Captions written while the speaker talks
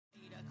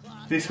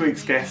This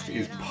week's guest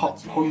is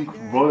pop punk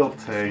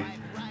royalty,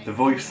 the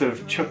voice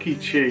of Chuck E.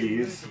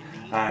 Cheese,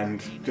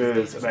 and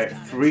does about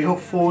 3 or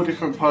 4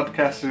 different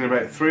podcasts and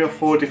about 3 or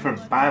 4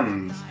 different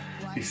bands.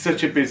 He's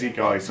such a busy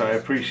guy, so I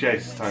appreciate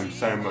his time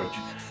so much.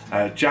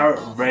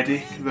 Jaret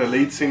Reddick, the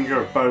lead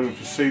singer of Bone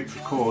for Soup,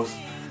 of course,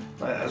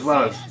 as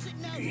well as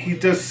he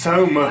does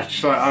so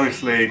much. Like,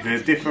 honestly,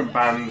 the different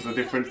bands, the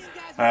different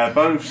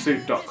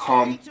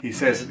boneforsoup.com, he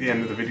says at the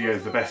end of the video,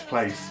 is the best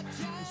place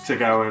to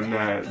go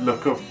and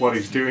look up what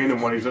he's doing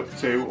and what he's up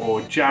to,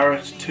 or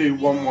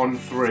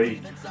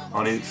Jaret2113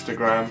 on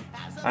Instagram.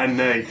 And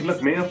you can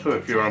look me up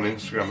if you're on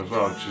Instagram as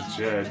well, which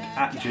is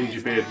at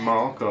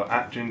gingerbeardmark or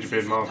at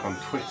gingerbeardmark on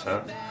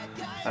Twitter.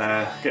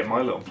 Get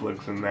my little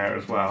plugs in there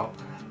as well.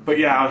 But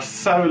yeah, I was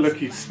so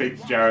lucky to speak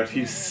to Jaret.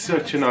 He's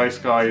such a nice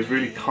guy, he's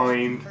really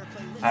kind.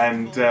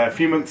 And a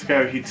few months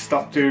ago he'd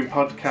stopped doing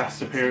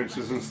podcast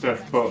appearances and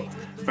stuff, but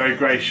very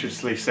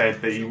graciously said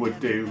that he would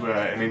do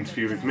an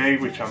interview with me,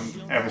 which I'm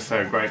ever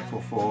so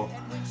grateful for.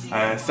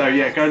 So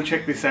yeah, go and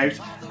check this out.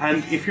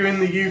 And if you're in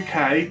the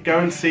UK, go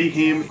and see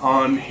him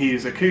on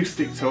his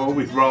acoustic tour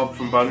with Rob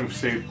from Bone for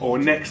Soup, or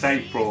next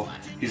April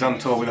he's on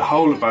tour with the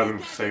whole of Bone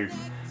for Soup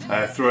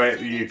throughout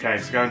the UK.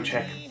 So go and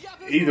check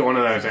either one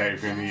of those out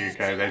if you're in the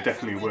UK. They're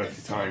definitely worth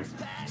your time.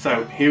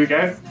 So here we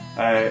go.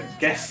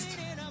 Guest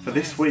for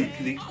this week,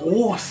 the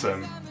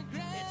awesome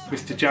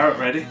Mr. Jaret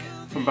Reddick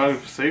from Bone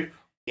for Soup.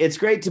 It's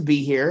great to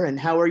be here, and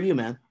how are you,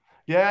 man?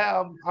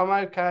 Yeah, I'm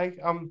okay.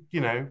 I'm,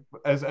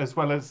 as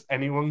well as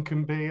anyone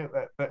can be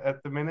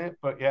at the minute.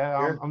 But yeah,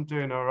 Sure. I'm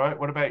doing all right.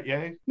 What about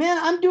you? Man,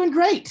 I'm doing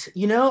great.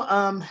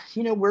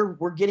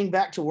 We're getting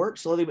back to work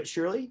slowly but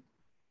surely.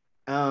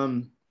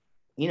 My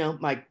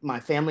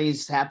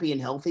family's happy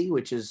and healthy,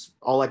 which is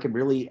all I could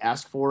really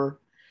ask for.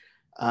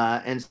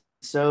 And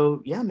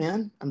so, yeah,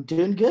 man, I'm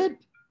doing good.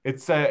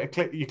 It's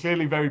you're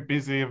clearly very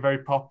busy and very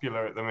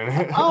popular at the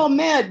minute. Oh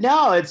man,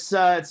 no, it's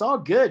all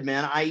good,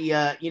 man.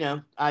 I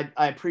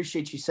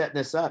appreciate you setting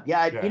this up.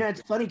 Yeah.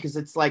 It's funny because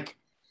it's like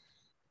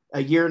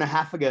a year and a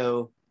half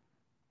ago,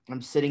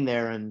 I'm sitting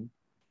there and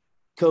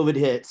COVID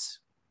hits,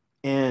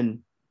 and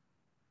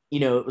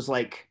it was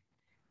like,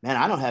 man,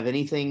 I don't have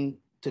anything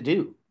to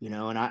do,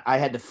 and I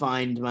had to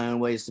find my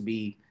own ways to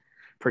be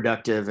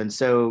productive. And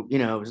so,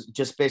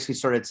 just basically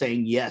started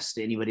saying yes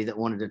to anybody that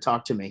wanted to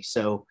talk to me.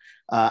 So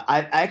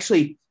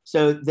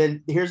so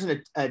then here's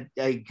a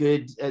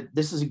good,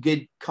 this is a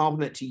good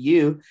compliment to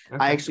you.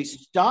 Okay. I actually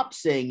stopped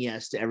saying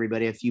yes to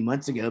everybody a few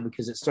months ago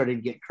because it started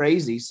to get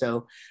crazy.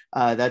 So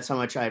that's how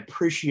much I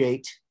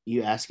appreciate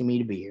you asking me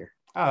to be here.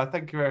 Oh,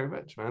 thank you very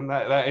much, man.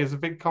 That is a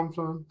big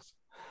compliment.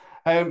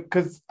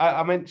 Because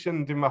I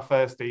mentioned in my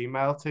first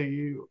email to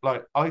you,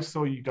 like, I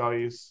saw you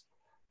guys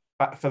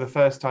for the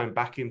first time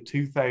back in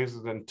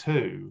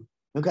 2002.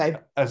 Okay.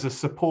 As a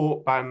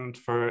support band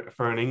for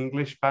an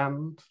English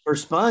band. For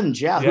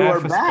Sponge, yeah. Who are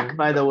back, Sponge,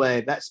 by the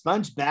way. That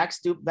Sponge back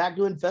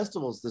doing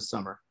festivals this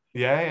summer.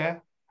 Yeah.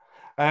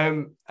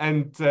 And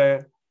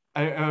I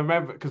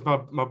remember because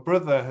my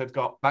brother had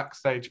got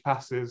backstage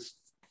passes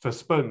for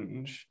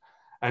Sponge,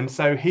 and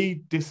so he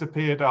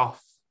disappeared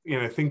off,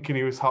 thinking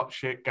he was hot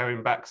shit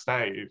going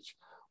backstage,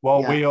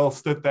 while we all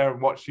stood there and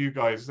watched you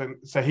guys. And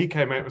so he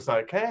came out and was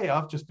like, "Hey,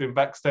 I've just been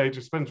backstage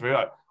with Sponge." We're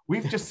like,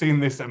 "We've just seen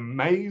this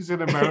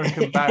amazing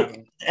American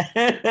band."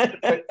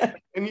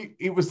 And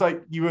it was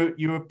like you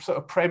were sort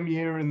of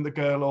premiering the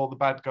Girl All the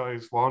Bad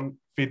Guys Want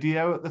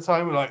video at the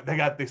time. Like, they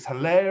had this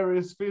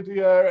hilarious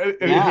video.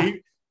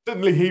 And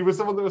suddenly he was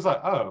someone that was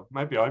like, "Oh,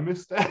 maybe I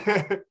missed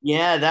it."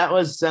 Yeah, that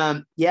was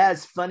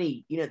it's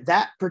funny.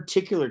 That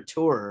particular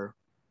tour,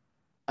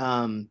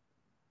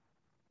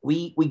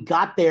 we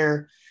got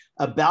there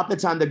about the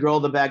time the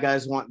Girl the Bad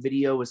Guys Want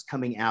video was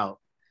coming out.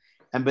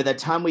 And by the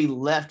time we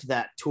left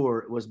that tour,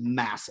 it was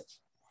massive.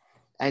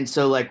 And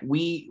so like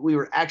we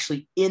were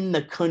actually in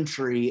the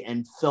country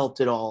and felt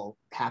it all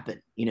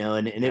happen,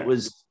 and it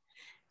was,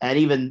 and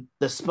even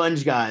the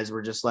Sponge guys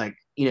were just like,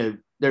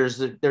 there's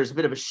a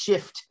bit of a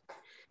shift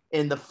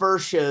in the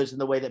first shows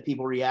and the way that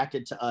people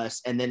reacted to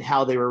us, and then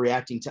how they were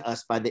reacting to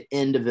us by the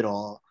end of it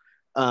all.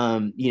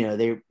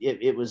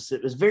 It was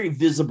very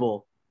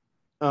visible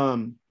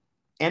and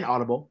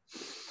audible.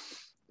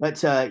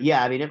 But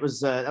it was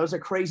that was a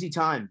crazy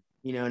time.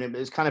 And it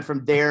was kind of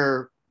from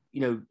there,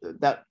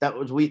 that's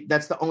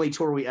the only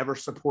tour we ever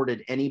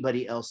supported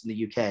anybody else in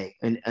the UK,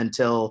 and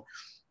until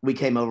we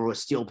came over with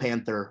Steel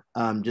Panther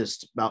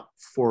just about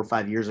 4 or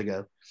 5 years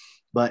ago.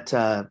 But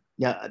that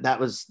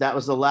was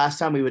the last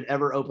time we would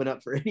ever open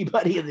up for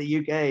anybody in the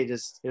UK.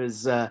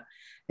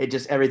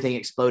 Everything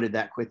exploded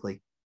that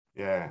quickly.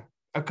 Yeah.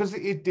 Because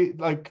it did,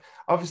 like,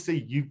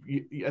 obviously you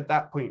at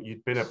that point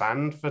you'd been a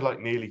band for like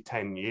nearly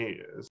 10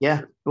 years.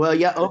 Yeah. Well,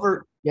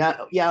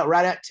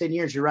 right at 10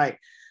 years. You're right.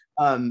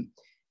 So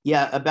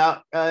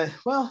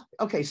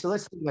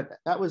let's think about that.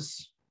 That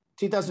was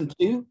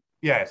 2002.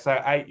 Yeah. So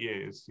 8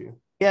 years. Yeah.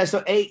 Yeah.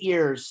 So 8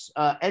 years.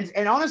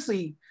 And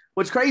honestly,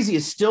 what's crazy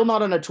is still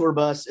not on a tour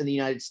bus in the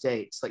United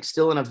States, like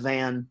still in a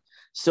van,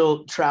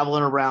 still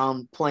traveling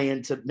around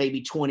playing to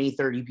maybe 20,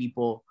 30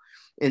 people.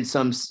 in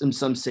some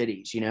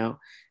cities, you know.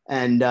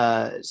 And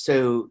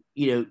so,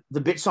 you know,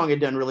 the bitch song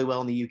had done really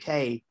well in the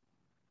UK,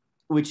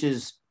 which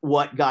is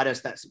what got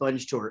us that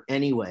Sponge tour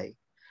anyway.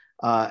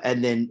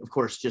 And then, of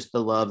course, just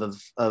the love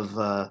of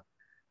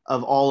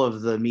all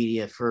of the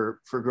media for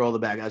Girl the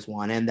Bad Guys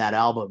Won and that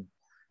album.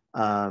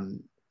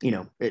 You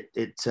know,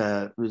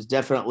 it was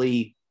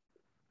definitely,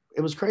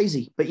 it was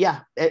crazy. But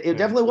yeah, it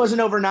definitely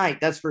wasn't overnight.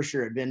 That's for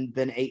sure. It'd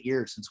been 8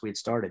 years since we had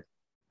started.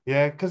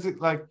 Yeah, because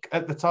it, like,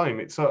 at the time,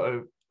 it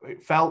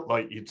felt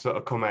like you'd sort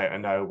of come out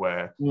of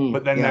nowhere.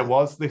 But then there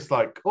was this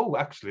like, oh,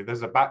 actually,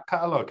 there's a back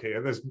catalogue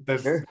here. There's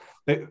Sure.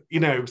 You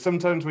know,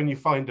 sometimes when you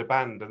find a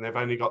band and they've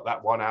only got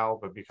that one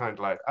album, you're kind of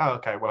like, oh,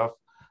 okay, well,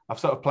 I've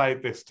sort of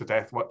played this to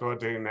death. What do I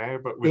do now?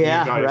 But with you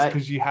guys,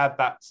 because you had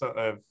that sort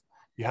of,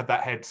 you had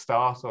that head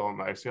start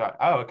almost. You're like,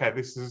 oh, okay,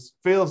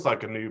 feels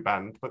like a new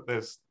band, but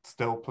there's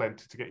still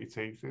plenty to get your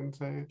teeth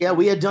into. Yeah,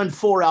 we had done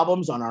 4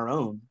 albums on our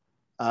own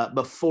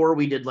before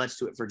we did Let's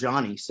Do It for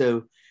Johnny.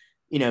 So,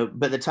 you know,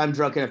 by the time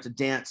Drunk Enough to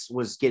Dance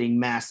was getting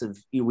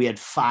massive, we had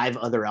 5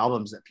 other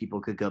albums that people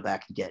could go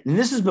back and get. And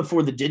this is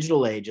before the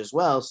digital age as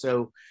well.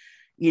 So,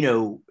 you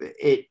know,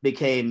 it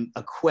became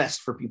a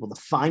quest for people to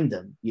find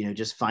them. You know,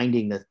 just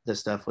finding the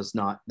stuff was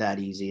not that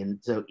easy. And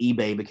so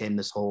eBay became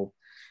this whole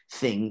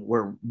thing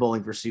where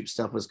Bowling for Soup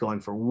stuff was going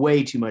for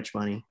way too much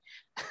money.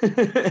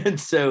 And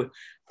so,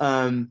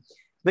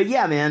 but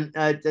yeah, man,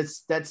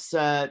 that's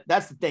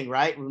the thing,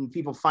 right? When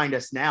people find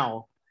us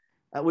now,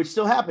 which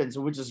still happens,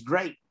 which is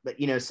great. But,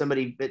 you know,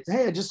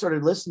 hey, I just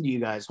started listening to you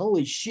guys.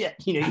 Holy shit.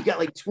 You know, you got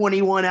like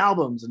 21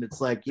 albums, and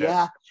it's like,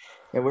 yeah,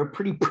 we're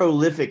pretty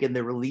prolific in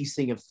the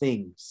releasing of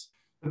things.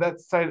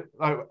 That's so,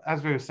 like,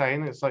 as we were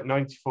saying, it's like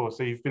 94.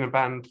 So you've been a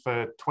band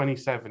for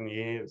 27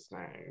 years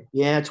now.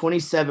 Yeah,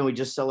 27. We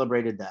just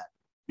celebrated that.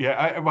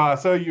 Yeah, well,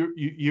 so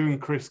you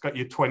and Chris got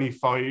your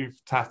 25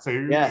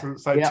 tattoos. Yeah,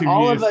 so yeah, 2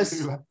 all years of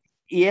us.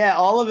 Yeah,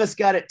 all of us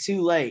got it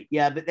too late.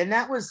 Yeah, but then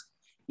that was,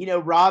 you know,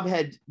 Rob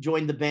had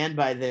joined the band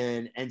by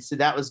then, and so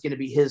that was going to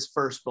be his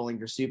first Bowling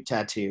for Soup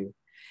tattoo.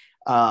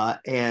 So,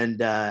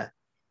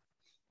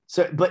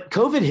 but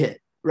COVID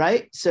hit,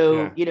 right?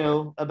 So, you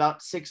know,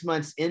 about 6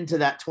 months into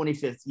that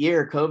 25th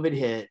year, COVID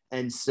hit,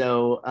 and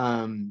so,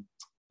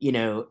 you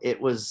know,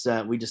 it was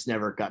we just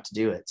never got to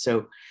do it.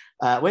 So,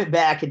 went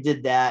back and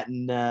did that,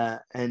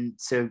 and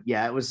so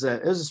yeah, it was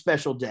a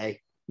special day.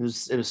 It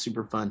was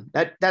super fun.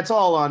 That's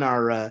all on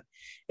our.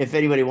 If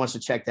anybody wants to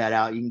check that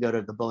out, you can go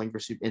to the Bowling for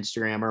Soup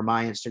Instagram or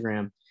my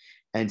Instagram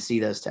and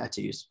see those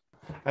tattoos.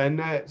 And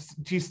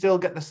do you still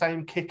get the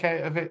same kick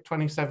out of it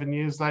 27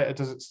 years later?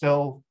 Does it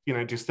still, you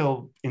know, do you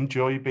still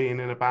enjoy being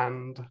in a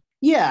band?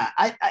 Yeah,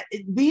 I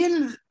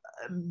being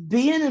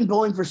in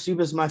Bowling for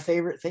Soup is my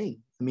favorite thing.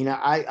 I mean,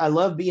 I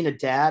love being a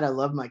dad. I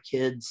love my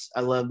kids.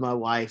 I love my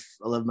wife.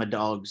 I love my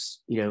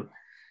dogs, you know.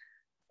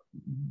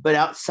 But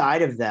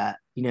outside of that,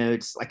 you know,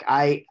 it's like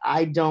I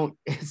don't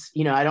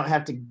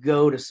have to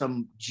go to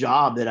some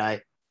job that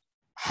I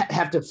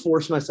have to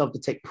force myself to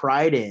take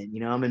pride in. You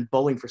know, I'm in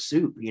Bowling for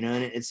Soup, you know,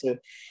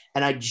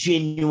 and I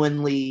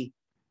genuinely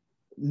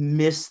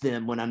miss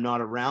them when I'm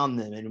not around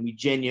them. And we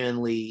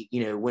genuinely,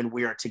 you know, when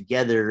we are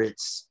together,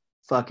 it's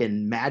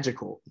fucking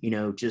magical, you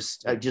know,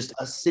 just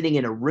us sitting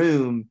in a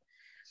room.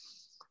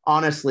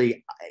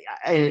 Honestly,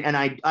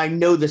 I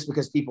know this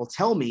because people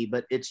tell me,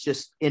 but it's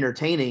just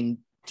entertaining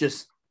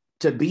just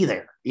to be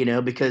there, you know,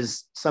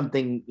 because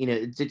something, you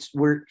know,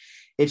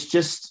 it's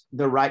just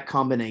the right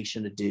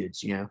combination of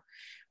dudes, you know.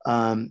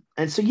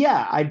 And so,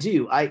 yeah, I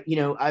do. I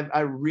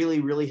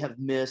really, really have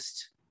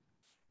missed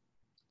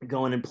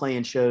going and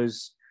playing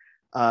shows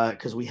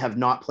because we have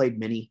not played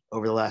many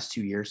over the last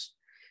 2 years.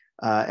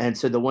 And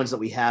so the ones that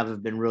we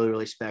have been really,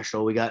 really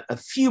special. We got a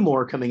few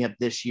more coming up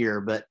this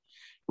year, but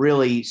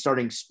really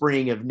starting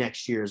spring of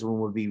next year is when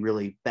we'll be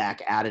really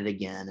back at it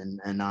again.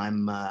 And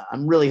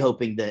I'm really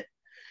hoping that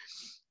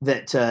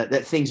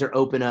things are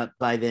open up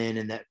by then,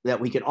 and that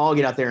we can all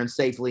get out there and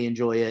safely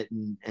enjoy it.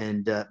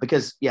 And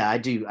because, yeah,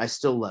 I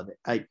still love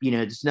it.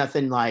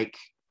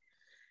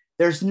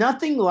 There's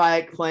nothing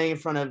like playing in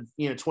front of,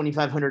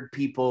 2,500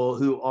 people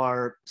who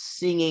are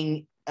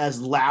singing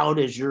as loud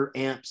as your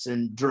amps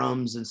and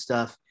drums and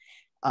stuff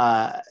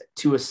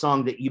to a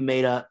song that you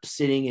made up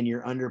sitting in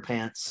your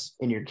underpants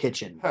in your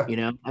kitchen. You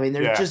know, I mean,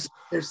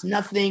 there's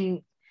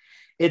nothing,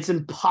 it's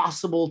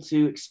impossible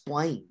to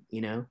explain,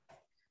 you know.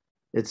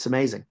 It's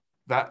amazing.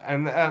 That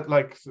and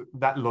like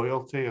that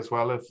loyalty as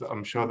well. As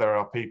I'm sure there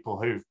are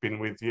people who've been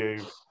with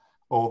you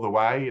all the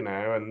way, you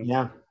know,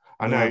 and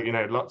I know, you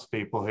know, lots of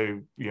people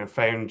who, you know,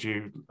 found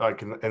you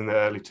like in the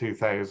early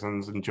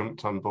 2000s and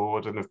jumped on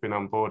board and have been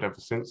on board ever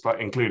since, like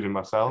including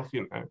myself,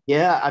 you know.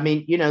 Yeah, I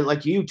mean, you know,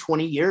 like you,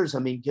 20 years. I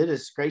mean,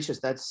 goodness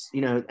gracious, that's,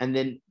 you know,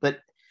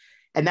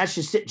 and that's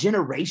just it,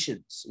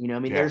 generations, you know. I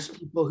mean, there's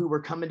people who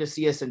were coming to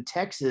see us in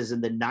Texas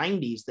in the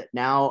 90s that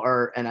now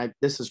are,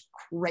 this is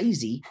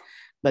crazy,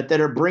 but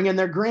that are bringing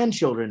their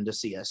grandchildren to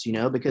see us, you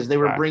know, because they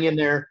were bringing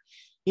their,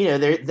 you know,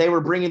 they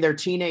were bringing their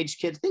teenage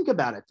kids. Think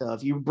about it, though.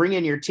 If you bring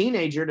in your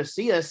teenager to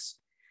see us,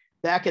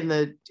 back in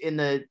the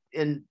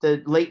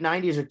late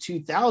 90s or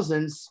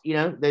 2000s, you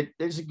know, that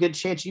there's a good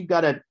chance you've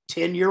got a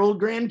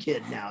 10-year-old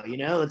grandkid now, you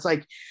know. It's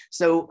like,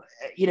 so,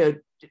 you know,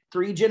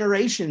 3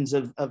 generations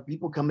of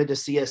people coming to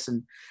see us.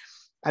 And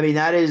I mean,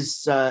 that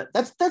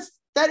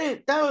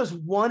was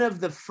one of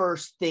the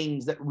first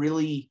things that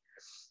really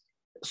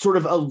sort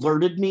of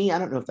alerted me. I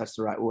don't know if that's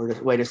the right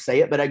way to say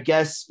it, but I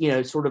guess, you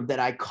know, sort of that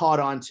I caught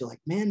on to, like,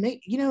 man,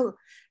 you know,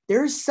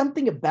 there's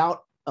something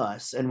about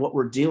us and what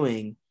we're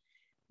doing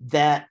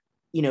that,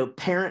 you know,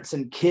 parents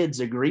and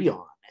kids agree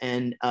on.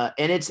 And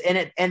that's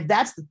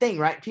the thing,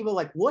 right? People are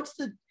like, what's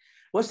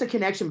the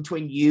connection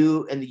between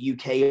you and the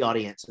UK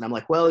audience? And I'm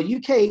like, well,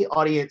 UK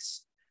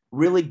audience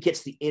really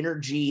gets the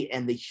energy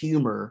and the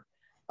humor.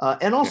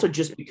 And also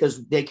just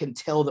because they can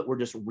tell that we're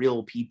just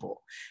real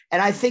people.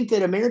 And I think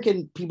that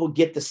American people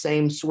get the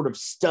same sort of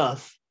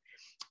stuff.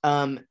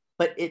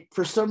 But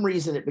for some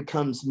reason, it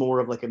becomes more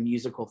of like a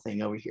musical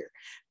thing over here.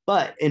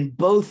 But in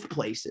both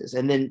places,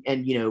 and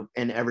you know,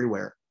 and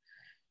everywhere,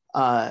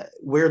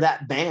 we're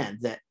that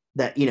band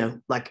that, you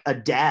know, like a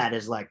dad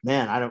is like,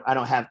 man,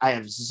 I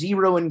have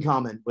zero in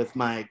common with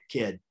my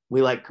kid.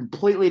 We like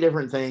completely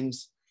different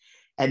things.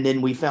 And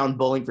then we found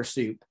Bowling for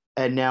Soup.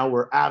 And now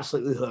we're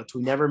absolutely hooked.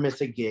 We never miss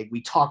a gig.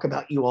 We talk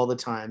about you all the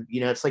time. You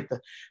know, it's like the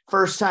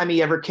first time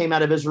he ever came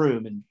out of his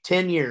room in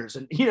 10 years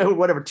and, you know,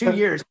 whatever, 2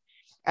 years.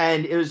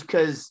 And it was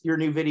because your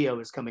new video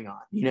is coming on,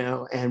 you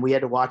know, and we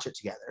had to watch it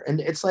together.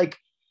 And it's like,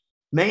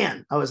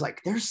 man, I was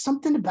like, there's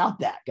something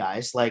about that,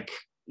 guys. Like,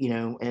 you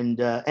know, and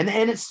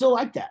it's still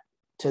like that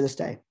to this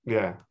day.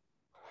 Yeah.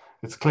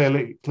 It's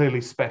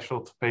clearly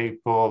special to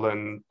people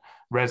and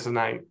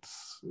resonates,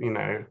 you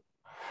know.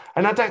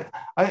 And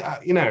I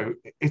you know,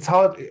 it's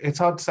hard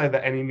to say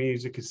that any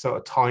music is sort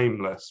of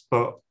timeless,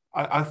 but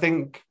I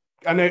think,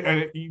 I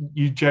know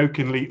you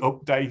jokingly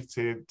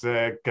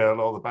updated Girl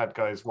All the Bad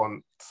Guys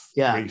once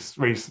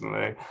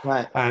recently.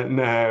 Right.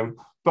 And,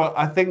 but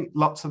I think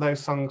lots of those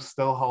songs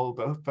still hold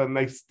up, and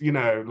they, you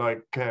know,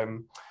 like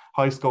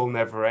High School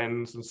Never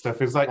Ends and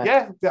stuff is like,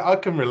 yeah, I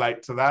can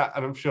relate to that.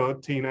 And I'm sure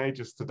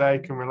teenagers today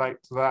can relate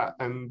to that.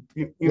 And,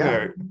 you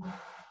know,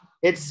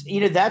 it's, you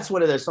know, that's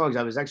one of those songs.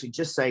 I was actually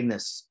just saying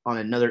this on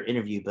another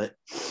interview, but,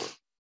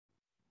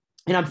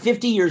 and I'm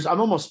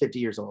almost 50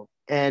 years old.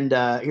 And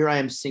here I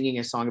am singing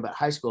a song about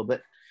high school,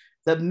 but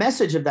the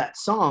message of that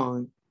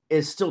song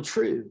is still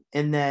true,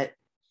 in that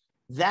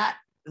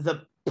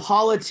the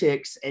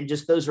politics and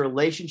just those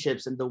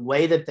relationships and the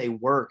way that they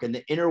work and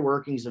the inner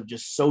workings of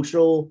just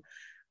social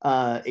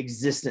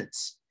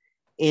existence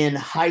in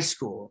high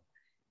school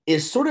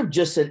is sort of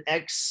just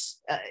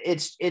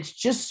it's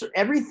just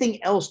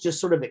everything else just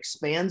sort of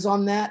expands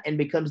on that and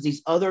becomes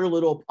these other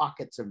little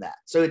pockets of that.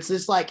 So it's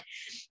just like,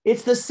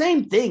 it's the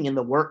same thing in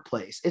the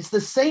workplace. It's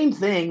the same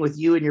thing with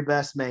you and your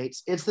best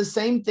mates. It's the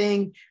same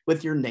thing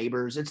with your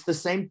neighbors. It's the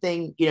same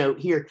thing, you know,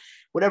 here,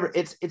 whatever.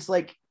 It's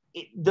like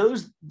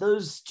those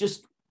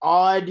just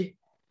odd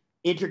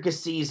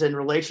intricacies and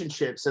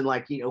relationships. And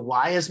like, you know,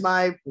 why is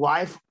my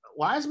wife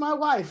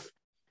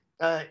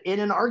in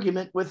an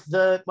argument with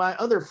my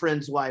other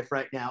friend's wife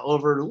right now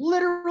over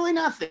literally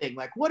nothing?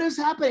 Like, what is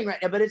happening right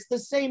now? But it's the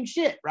same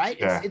shit, right?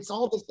 Yeah. It's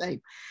all the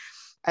same.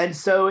 And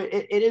so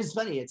it is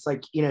funny. It's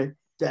like, you know,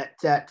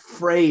 that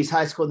phrase,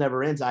 high school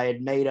never ends, I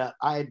had made up.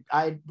 I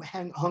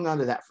hung on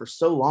to that for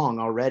so long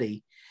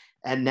already.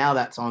 And now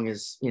that song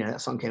is, you know,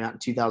 that song came out in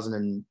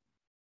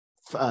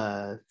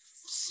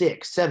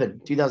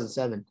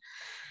 2007.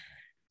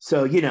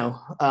 So, you know,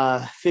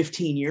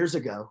 15 years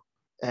ago,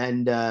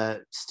 and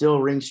still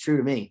rings true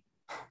to me.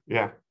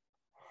 Yeah.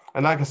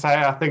 And like I say,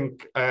 I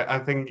think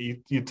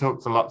you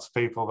talk to lots of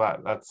people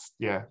that's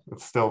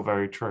it's still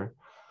very true.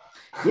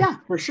 Yeah,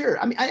 for sure.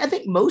 I mean, I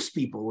think most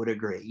people would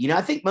agree. You know,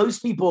 I think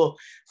most people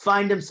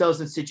find themselves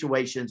in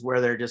situations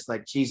where they're just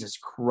like, Jesus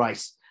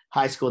Christ,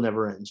 high school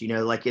never ends. You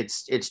know, like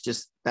it's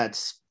just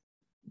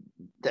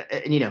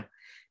you know,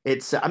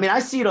 it's, I mean, I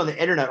see it on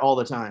the internet all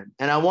the time,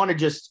 and I want to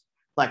just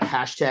like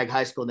hashtag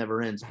high school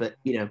never ends. But,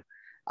 you know,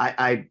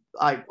 I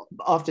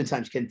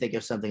oftentimes can think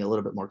of something a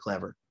little bit more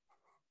clever.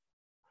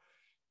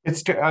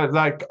 It's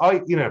like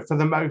you know, for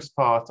the most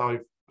part,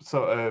 I've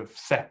sort of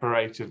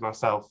separated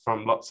myself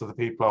from lots of the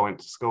people I went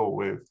to school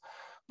with.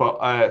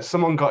 But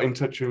someone got in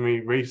touch with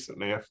me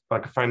recently,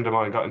 like a friend of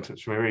mine got in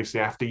touch with me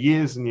recently after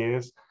years and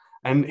years,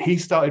 and he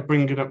started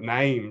bringing up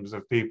names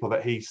of people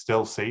that he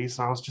still sees.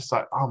 And I was just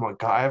like, oh my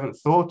God, I haven't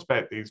thought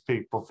about these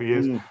people for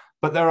years.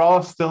 But there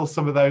are still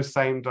some of those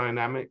same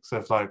dynamics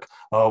of like,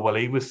 oh, well,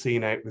 he was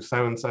seen out with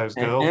so-and-so's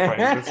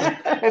girlfriend.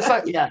 It's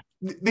like, yeah,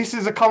 this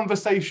is a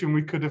conversation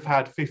we could have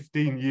had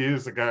 15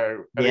 years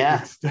ago. And it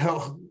would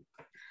still...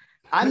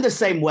 I'm the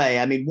same way.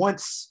 I mean,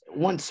 once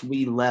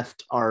we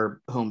left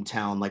our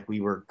hometown, like we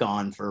were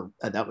gone for,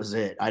 that was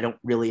it. I don't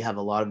really have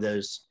a lot of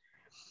those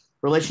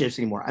relationships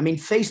anymore. I mean,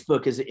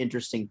 Facebook is an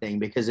interesting thing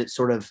because it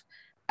sort of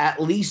at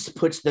least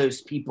puts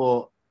those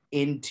people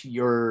into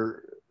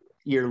your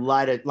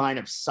line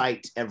of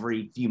sight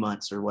every few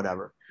months or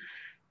whatever.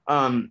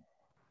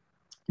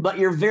 But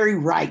you're very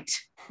right.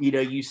 you know,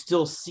 you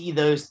still see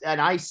those,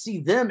 and I see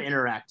them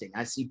interacting.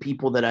 I see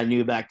people that I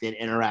knew back then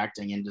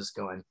interacting and just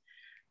going,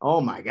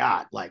 oh my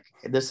God, like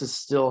this is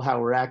still how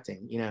we're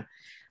acting, you know?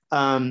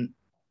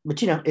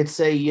 But you know, it's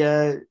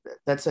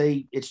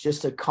it's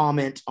just a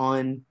comment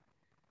on,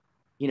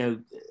 you know,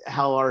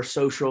 how our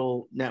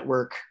social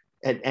network,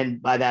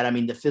 and by that I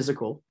mean the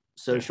physical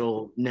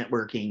social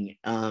networking,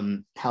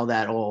 how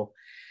that all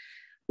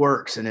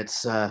works, and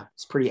it's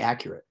pretty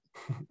accurate.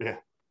 Yeah.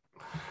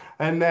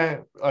 And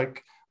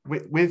like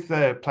with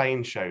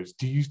playing shows,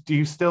 do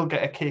you still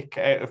get a kick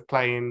out of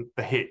playing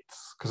the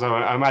hits? Because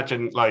I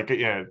imagine, like,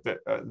 you know,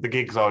 the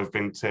gigs I've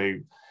been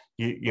to,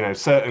 you know,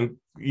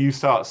 you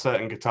start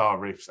certain guitar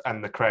riffs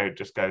and the crowd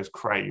just goes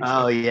crazy.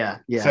 Oh yeah,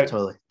 so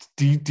totally.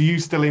 Do you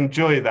still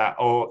enjoy that,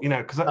 or, you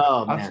know, because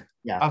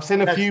I've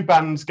seen a few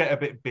bands get a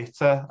bit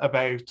bitter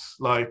about,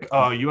 like,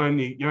 oh, you're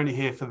only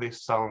here for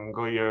this song,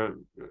 or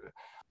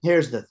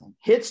Here's the thing: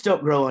 hits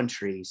don't grow on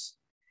trees.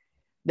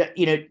 That,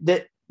 you know,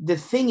 the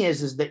thing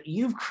is that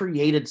you've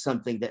created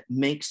something that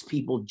makes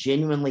people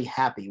genuinely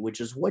happy,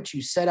 which is what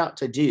you set out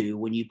to do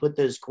when you put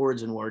those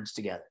chords and words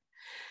together.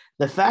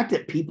 The fact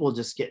that people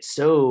just get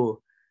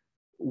so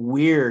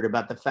weird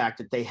about the fact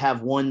that they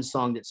have one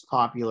song that's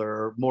popular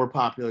or more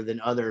popular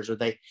than others, or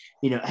they,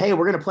 you know, hey,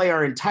 we're going to play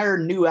our entire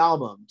new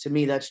album. To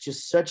me, that's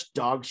just such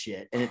dog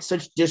shit. And it's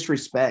such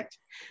disrespect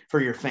for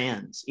your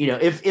fans. You know,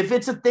 if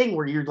it's a thing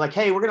where you're like,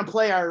 hey, we're going to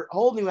play our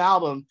whole new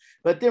album,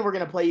 but then we're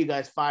going to play you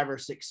guys 5 or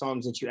 6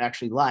 songs that you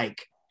actually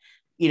like,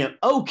 you know,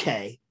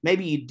 okay,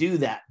 maybe you do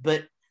that.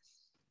 But,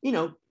 you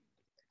know,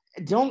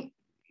 don't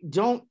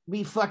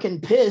be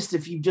fucking pissed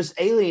if you've just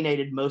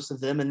alienated most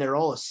of them and they're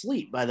all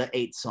asleep by the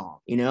 8th song,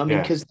 you know? I mean,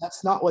 because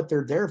that's not what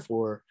they're there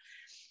for.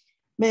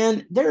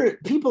 Man,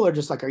 people are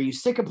just like, are you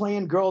sick of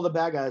playing Girl the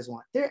Bad Guys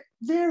Want?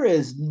 There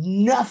is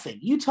nothing.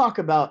 You talk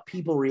about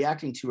people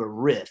reacting to a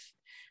riff.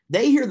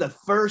 They hear the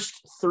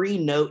first 3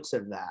 notes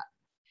of that,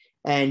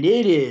 and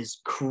it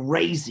is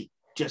crazy.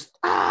 Just,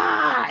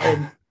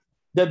 and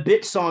the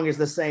bitch song is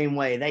the same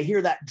way. They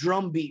hear that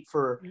drum beat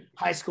for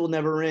High School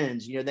Never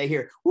Ends. You know, they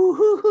hear woo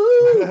hoo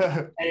hoo,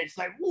 and it's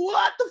like,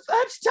 what the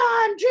fetch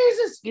time,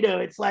 Jesus? You know,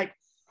 it's like,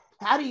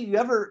 how do you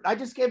ever? I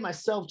just gave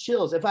myself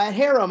chills. If I had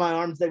hair on my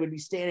arms, they would be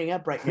standing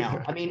up right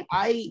now. I mean,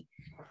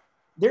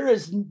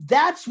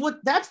 that's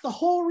the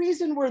whole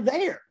reason we're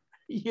there.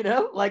 You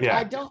know, like,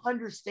 I don't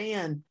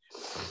understand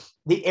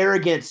the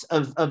arrogance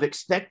of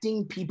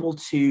expecting people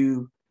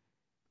to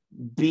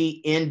be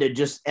into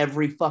just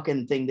every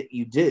fucking thing that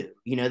you do.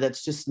 You know,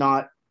 that's just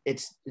not,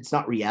 it's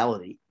not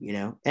reality, you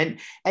know? And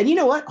you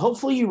know what?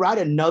 Hopefully you write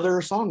another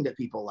song that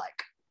people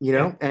like, you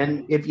know?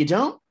 And if you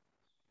don't,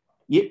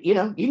 you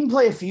know, you can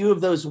play a few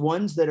of those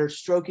ones that are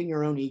stroking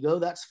your own ego.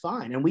 That's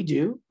fine. And we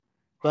do.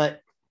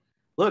 But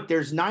look,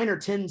 there's 9 or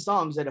 10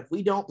 songs that if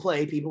we don't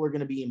play, people are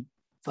going to be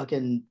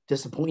fucking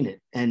disappointed.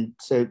 And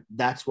so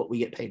that's what we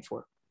get paid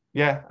for.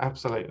 Yeah,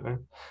 absolutely.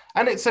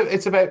 And it's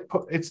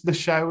the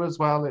show as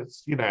well.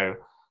 It's, you know,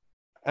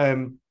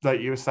 like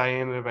you were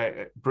saying about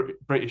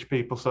British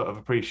people sort of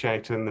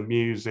appreciating the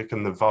music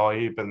and the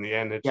vibe and the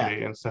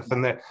energy and stuff.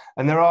 And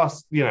there are,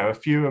 you know, a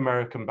few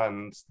American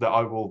bands that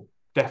I will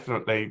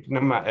definitely,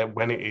 no matter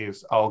when it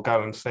is, I'll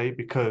go and see,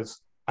 because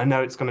I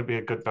know it's going to be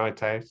a good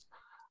night out.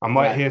 I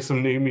might hear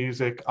some new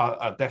music.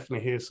 I'll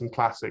definitely hear some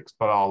classics,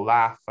 but I'll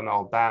laugh and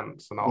I'll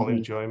dance and I'll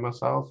enjoy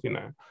myself, you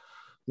know.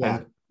 Yeah.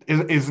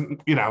 And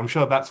isn't, you know, I'm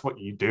sure that's what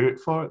you do it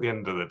for at the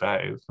end of the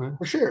day, isn't it?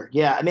 For sure.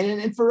 Yeah. I mean,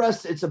 and for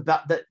us, it's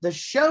about the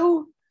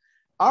show.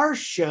 Our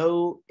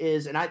show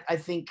is, and I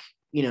think,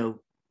 you know,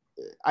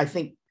 I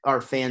think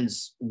our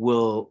fans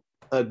will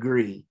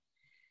agree.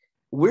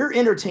 We're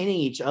entertaining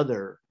each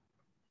other,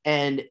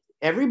 and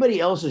everybody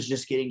else is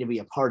just getting to be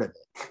a part of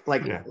it.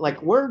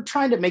 Like we're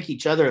trying to make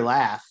each other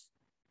laugh.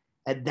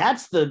 And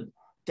that's the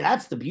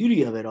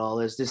beauty of it all,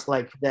 is this,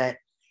 like, that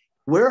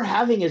we're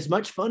having as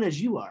much fun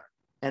as you are.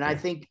 And I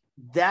think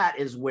that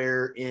is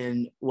what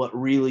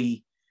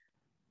really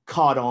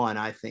caught on,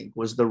 I think,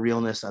 was the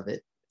realness of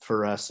it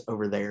for us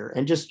over there.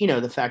 And just, you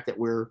know, the fact that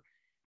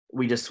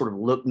we just sort of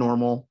look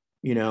normal,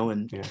 you know,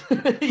 and,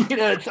 you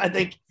know, I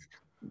think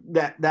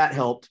that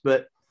helped.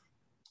 But,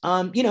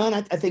 you know, and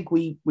I think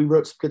we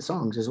wrote some good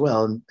songs as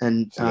well.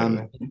 And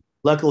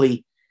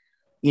luckily,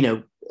 you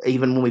know,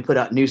 even when we put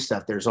out new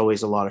stuff, there's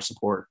always a lot of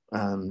support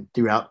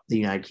throughout the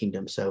United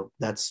Kingdom. So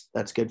that's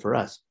good for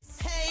us.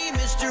 Hey,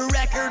 Mr.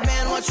 Record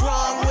Man, what's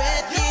wrong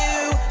with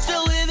you?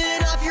 Still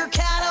living off your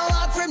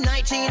catalog from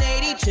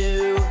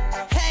 1982.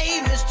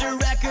 Hey, Mr.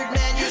 Record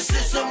Man, your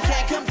system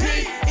can't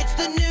compete. It's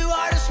the new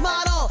artist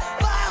model,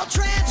 file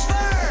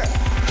transfer.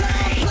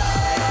 Come play.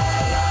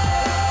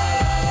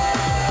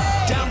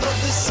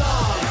 Download this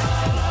song.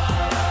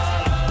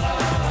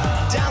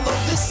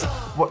 Download this song.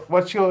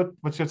 What's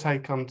your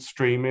take on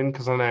streaming?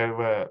 Because I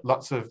know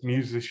lots of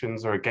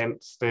musicians are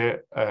against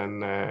it,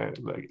 and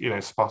you know,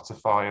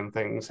 Spotify and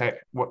things. Hey,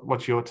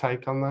 what's your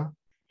take on that?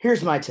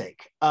 Here's my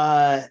take.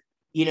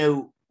 You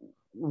know,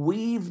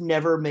 we've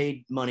never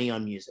made money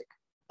on music.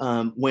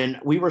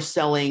 When we were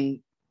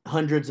selling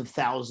hundreds of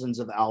thousands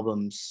of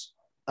albums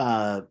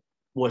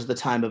was the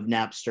time of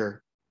Napster,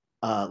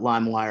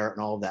 LimeWire,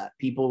 and all that.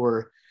 People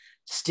were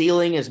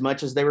stealing as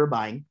much as they were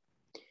buying,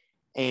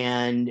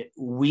 and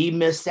we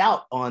missed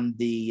out on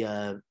the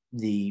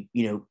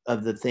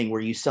of the thing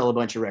where you sell a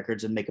bunch of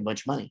records and make a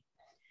bunch of money,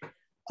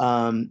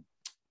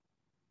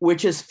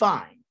 which is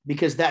fine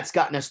because that's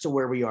gotten us to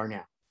where we are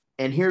now.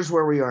 And here's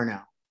where we are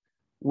now.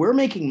 We're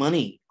making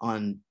money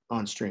on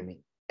streaming.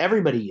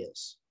 Everybody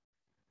is.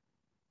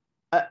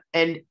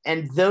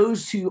 And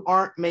those who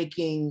aren't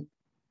making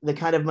the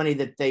kind of money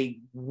that they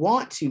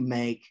want to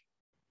make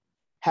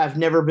have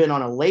never been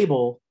on a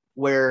label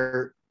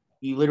where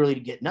you literally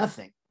get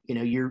nothing. You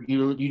know,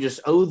 you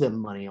just owe them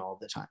money all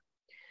the time.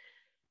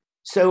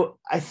 So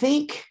I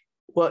think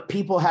what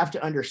people have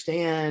to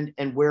understand,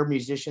 and where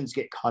musicians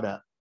get caught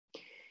up,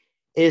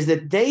 is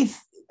that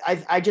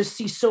I just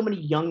see so many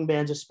young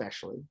bands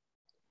especially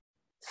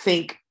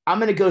think, I'm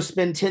going to go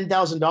spend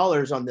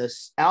 $10,000 on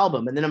this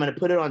album, and then I'm going to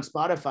put it on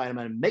Spotify, and I'm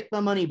going to make my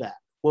money back.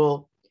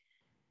 Well,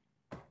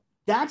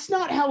 that's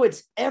not how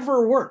it's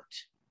ever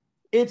worked.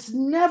 It's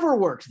never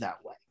worked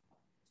that way.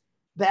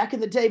 Back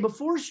in the day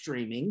before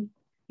streaming,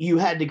 you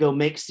had to go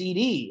make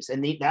CDs,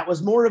 and that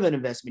was more of an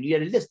investment. You had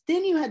to do this.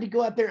 Then you had to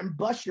go out there and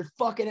bust your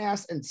fucking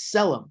ass and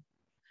sell them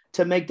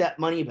to make that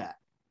money back.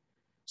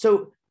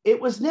 So it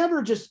was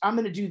never just, I'm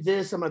going to do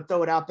this, I'm going to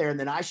throw it out there, and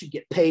then I should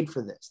get paid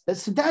for this.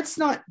 That's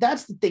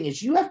the thing,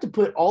 is you have to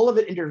put all of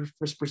it into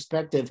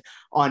perspective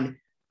on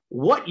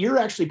what you're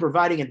actually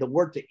providing and the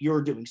work that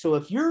you're doing. So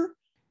if you're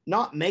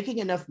not making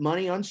enough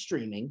money on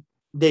streaming,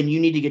 then you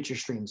need to get your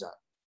streams up.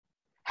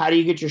 How do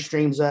you get your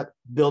streams up?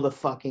 Build a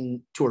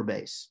fucking tour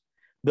base,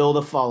 build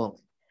a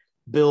following,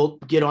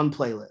 get on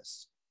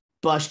playlists,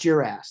 bust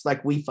your ass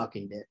like we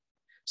fucking did.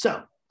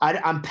 So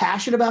I'm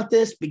passionate about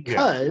this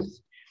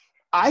because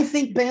I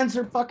think bands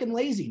are fucking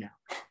lazy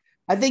now.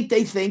 I think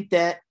they think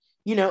that,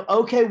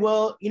 okay,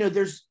 well,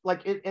 there's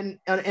like in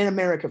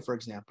America, for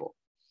example,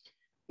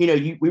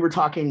 we were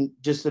talking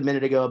just a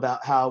minute ago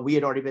about how we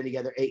had already been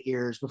together 8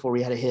 years before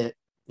we had a hit.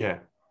 Yeah.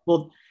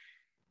 Well,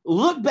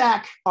 look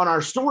back on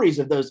our stories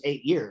of those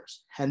 8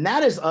 years. And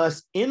that is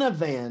us in a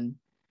van,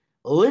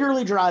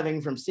 literally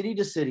driving from city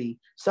to city,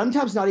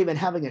 sometimes not even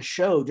having a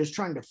show, just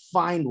trying to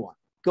find one.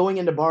 Going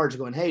into bars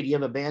going, hey, do you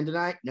have a band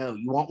tonight? No,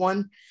 you want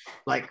one?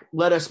 Like,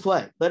 let us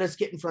play. Let us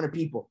get in front of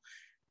people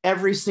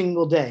every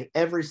single day,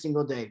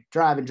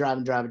 driving.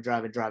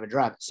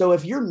 So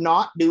if you're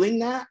not doing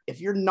that, if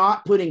you're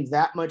not putting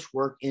that much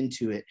work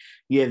into it,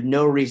 you have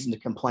no reason to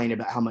complain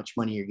about how much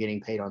money you're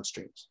getting paid on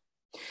streams.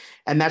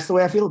 And that's the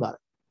way I feel about it.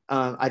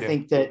 I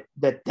think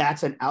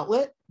that's an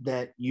outlet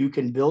that you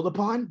can build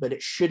upon, but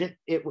it shouldn't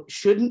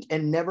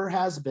and never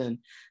has been.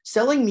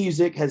 Selling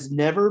music has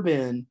never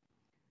been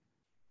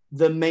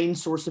the main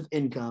source of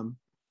income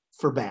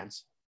for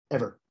bands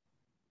ever.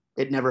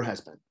 It never has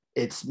been.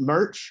 It's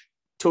merch,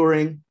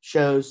 touring,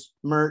 shows,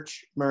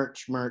 merch,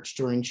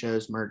 touring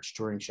shows,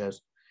 touring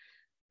shows.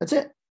 That's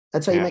it.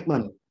 That's how you make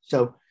money.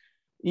 So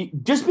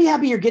just be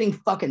happy you're getting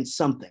fucking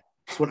something.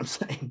 That's what I'm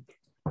saying.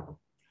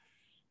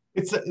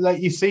 It's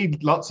like you see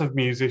lots of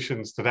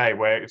musicians today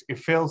where it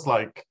feels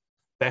like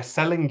they're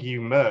selling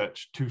you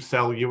merch to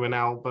sell you an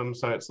album.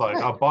 So it's like,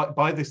 I'll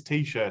buy this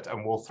T-shirt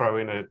and we'll throw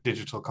in a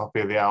digital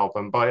copy of the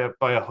album. Buy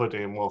a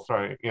hoodie and we'll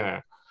throw it,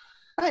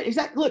 Right,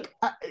 exactly. Look,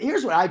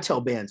 here's what I tell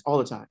bands all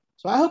the time.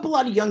 So I hope a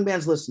lot of young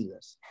bands listen to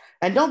this.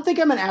 And don't think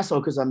I'm an asshole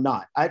because I'm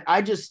not.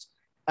 I just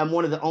am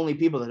one of the only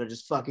people that'll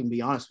just fucking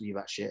be honest with you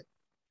about shit.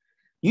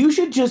 You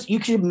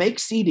should make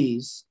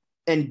CDs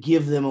and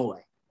give them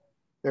away.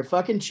 They're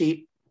fucking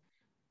cheap.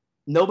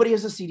 Nobody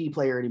has a CD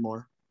player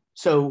anymore.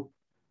 So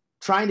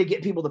trying to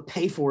get people to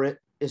pay for it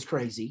is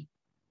crazy.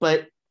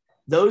 But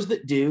those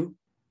that do,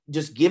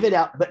 just give it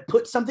out, but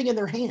put something in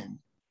their hand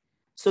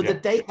so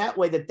that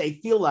they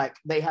feel like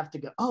they have to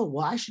go, oh,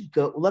 well, I should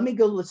go. Let me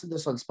go listen to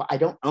this on Spotify. I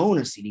don't own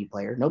a CD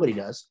player. Nobody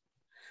does.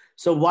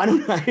 So why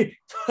don't I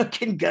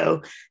fucking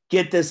go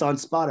get this on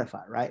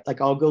Spotify, right?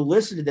 Like, I'll go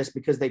listen to this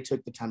because they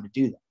took the time to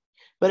do that.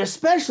 But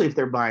especially if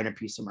they're buying a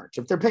piece of merch,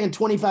 if they're paying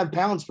 25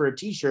 pounds for a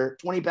T-shirt,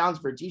 20 pounds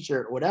for a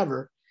T-shirt, or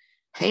whatever,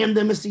 hand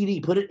them a CD,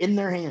 put it in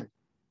their hand,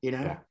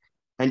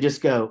 and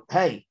just go,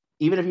 hey,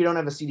 even if you don't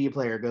have a CD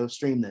player, go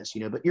stream this,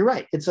 but you're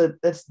right. That's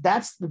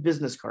the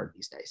business card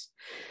these days.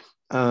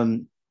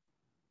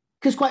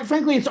 Because quite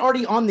frankly, it's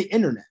already on the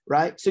internet,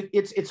 right? So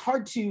it's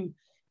hard to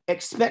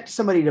expect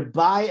somebody to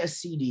buy a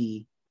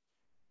CD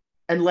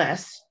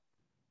unless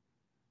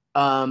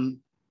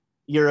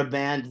you're a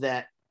band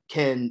that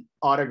can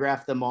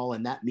autograph them all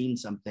and that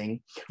means something,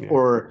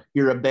 or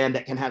you're a band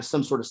that can have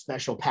some sort of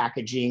special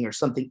packaging or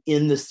something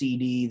in the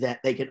CD that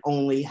they can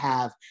only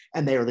have,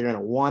 and they're going to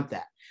want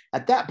that.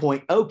 At that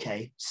point,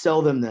 okay,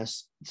 sell them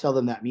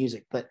that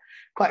music. But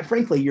quite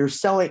frankly, you're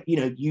selling,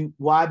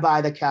 why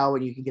buy the cow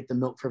when you can get the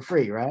milk for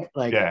free, right?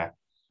 Like,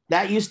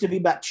 that used to be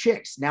about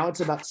chicks. Now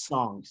it's about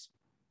songs.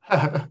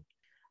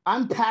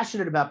 I'm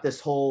passionate about this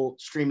whole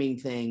streaming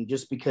thing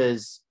just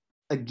because,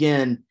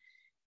 again,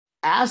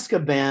 ask a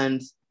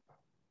band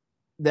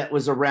that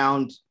was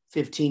around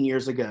 15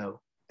 years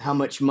ago how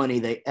much money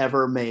they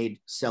ever made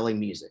selling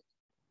music.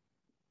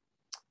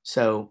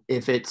 So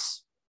if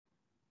it's,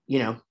 you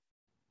know,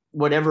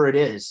 whatever it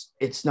is,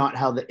 it's not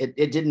how it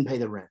didn't pay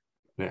the rent.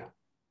 Yeah.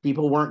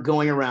 People weren't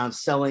going around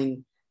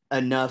selling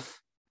enough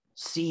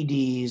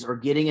CDs or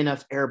getting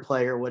enough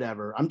airplay or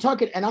whatever. I'm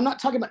not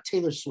talking about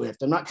Taylor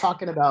Swift. I'm not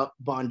talking about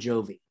Bon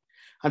Jovi.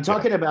 I'm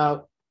talking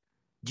about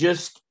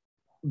just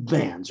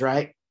bands,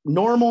 right?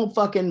 Normal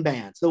fucking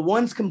bands. The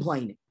ones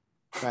complaining,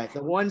 right?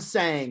 The ones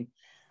saying,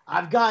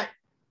 I've got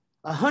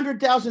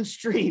 100,000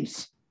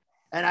 streams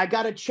and I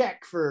got a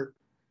check for,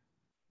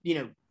 you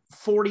know,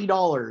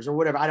 $40 or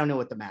whatever. I don't know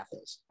what the math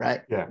is,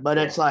 right? Yeah. But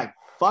it's like,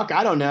 fuck,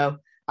 I don't know.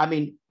 I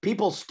mean,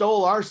 people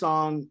stole our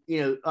song,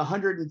 you know,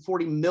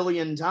 140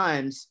 million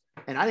times,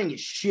 and I didn't get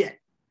shit.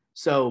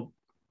 So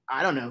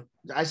I don't know.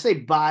 I say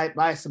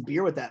buy some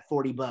beer with that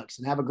 $40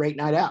 and have a great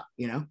night out,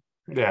 you know?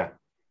 Yeah.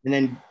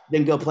 And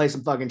then go play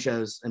some fucking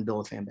shows and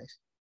build a fan base.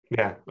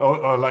 Yeah.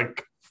 Or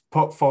like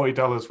put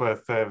 $40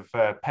 worth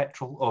of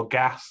petrol or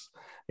gas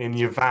in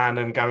your van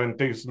and go and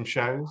do some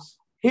shows.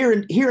 Here,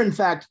 in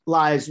fact,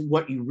 lies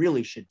what you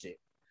really should do.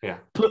 Yeah.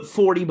 Put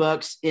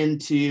 $40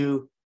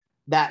 into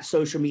that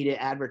social media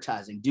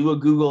advertising. Do a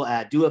Google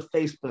ad, do a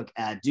Facebook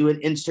ad, do an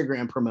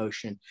Instagram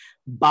promotion.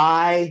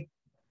 Buy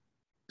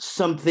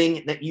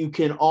something that you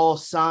can all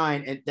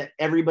sign and that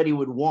everybody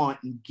would want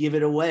and give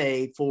it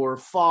away for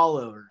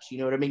followers. You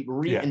know what I mean?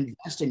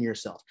 Reinvest in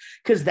yourself.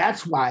 Because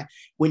that's why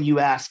when you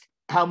ask,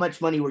 how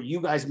much money were you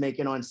guys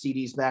making on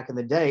CDs back in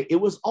the day? It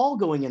was all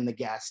going in the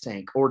gas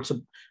tank or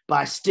to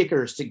buy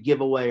stickers to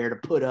give away or to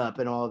put up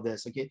and all of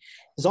this. Like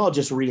it's all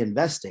just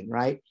reinvesting,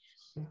 right?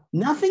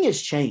 Nothing has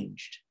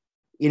changed.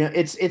 You know,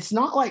 it's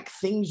not like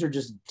things are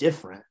just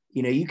different.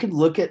 You know, you can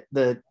look at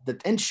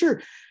and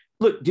sure,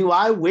 look, do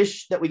I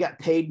wish that we got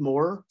paid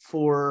more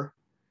for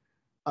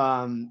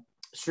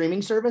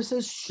streaming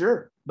services?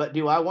 Sure. But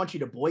do I want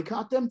you to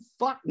boycott them?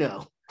 Fuck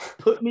no.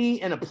 Put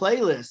me in a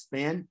playlist,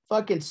 man.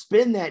 Fucking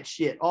spin that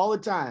shit all the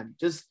time.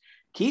 Just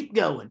keep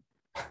going.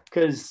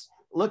 Because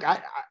look,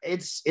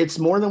 it's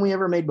more than we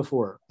ever made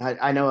before.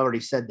 I know I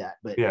already said that,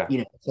 but you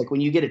know, it's like when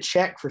you get a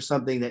check for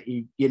something that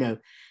you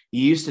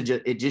used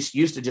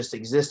to just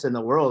exist in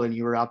the world, and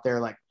you were out there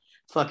like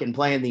fucking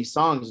playing these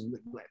songs.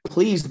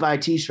 Please buy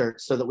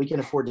t-shirts so that we can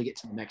afford to get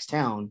to the next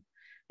town.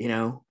 You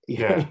know,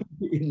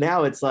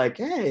 now it's like,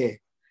 hey,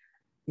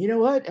 you know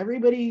what?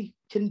 Everybody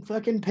can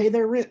fucking pay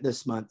their rent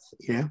this month.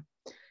 You know,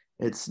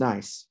 it's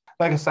nice.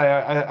 Like I say,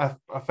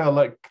 I feel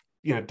like,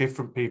 you know,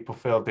 different people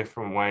feel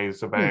different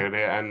ways about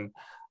it, and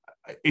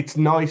it's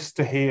nice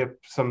to hear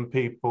some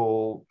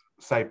people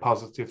say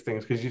positive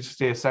things, because you just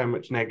hear so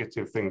much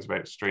negative things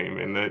about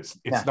streaming that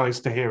it's nice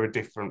to hear a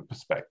different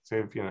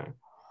perspective, you know.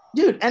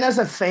 Dude, and as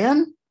a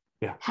fan,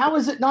 how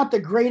is it not the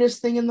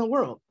greatest thing in the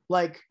world?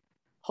 Like,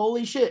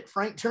 holy shit,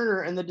 Frank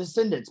Turner and the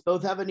Descendants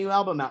both have a new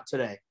album out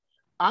today.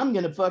 I'm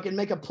going to fucking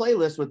make a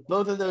playlist with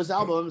both of those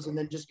albums and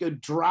then just go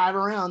drive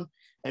around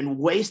and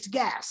waste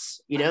gas,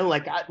 you know,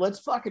 like let's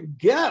fucking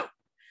go,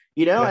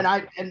 you know,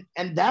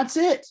 and that's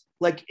it.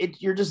 Like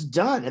you're just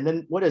done. And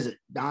then what is it?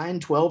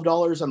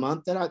 $9-12 a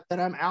month that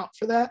I'm out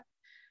for that.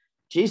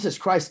 Jesus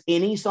Christ,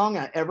 any song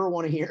I ever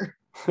want to hear,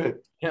 you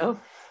know,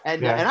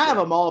 and I have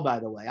them all, by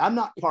the way. I'm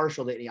not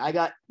partial to any. I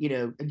got, you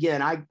know,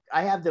 again,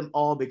 I have them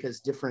all because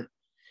different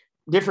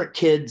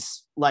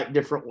kids like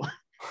different ones.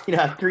 You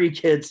know, I have 3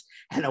 kids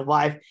and a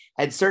wife,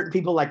 and certain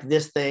people like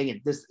this thing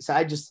and this. So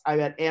I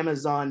got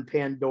Amazon,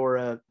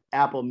 Pandora,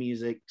 Apple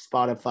Music,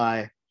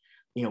 Spotify,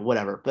 you know,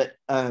 whatever. But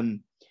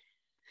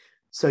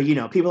so, you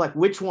know, people like,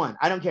 which one?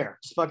 I don't care.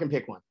 Just fucking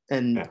pick one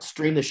and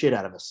stream the shit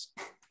out of us.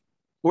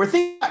 We're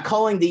thinking about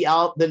calling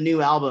the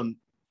new album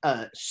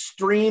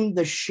Stream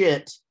the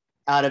Shit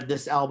Out of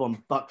This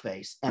Album,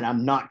 Fuckface. And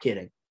I'm not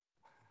kidding.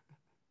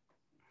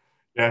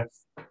 Yes.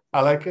 I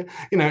like it.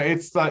 You know,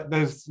 it's like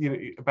there's, you know,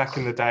 back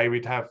in the day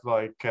we'd have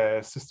like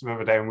System of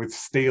a Down with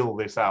Steal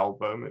This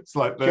Album. It's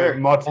like the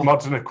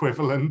modern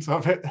equivalent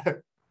of it.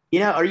 You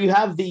know, or you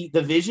have the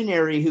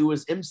visionary who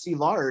was MC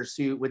Lars,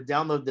 who would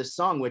download this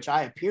song, which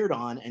I appeared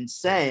on and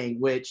sang,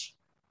 which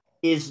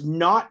is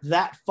not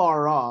that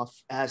far off.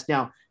 As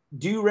now,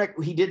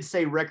 he did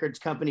say records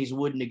companies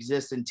wouldn't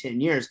exist in 10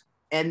 years,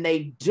 and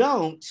they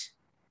don't,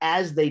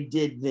 as they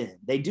did then.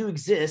 They do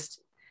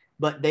exist,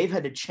 but they've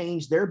had to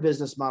change their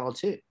business model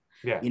too.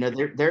 Yeah, you know,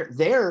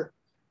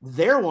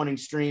 they're wanting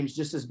streams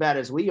just as bad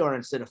as we are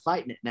instead of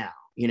fighting it now.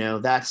 You know,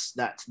 that's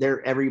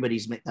where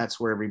everybody's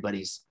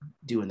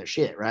doing their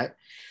shit, right?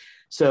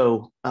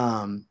 So,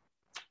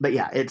 but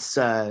yeah, it's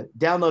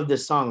download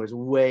this song was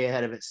way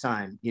ahead of its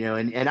time, you know,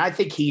 and I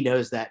think he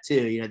knows that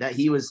too, you know, that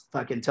he was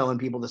fucking telling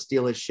people to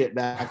steal his shit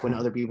back when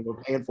other people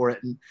were paying for it.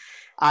 And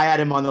I had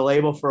him on the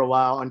label for a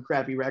while on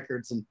crappy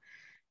records, and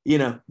you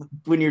know,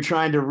 when you're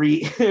trying to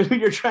when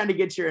you're trying to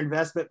get your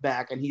investment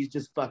back, and he's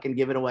just fucking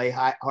giving away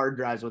hard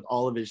drives with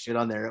all of his shit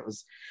on there. It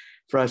was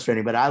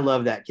frustrating, but I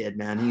love that kid,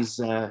 man. He's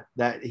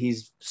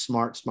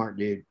smart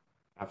dude.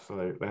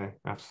 Absolutely.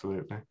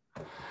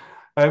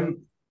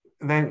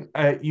 Then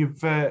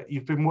you've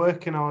been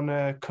working on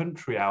a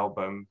country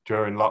album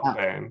during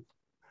lockdown.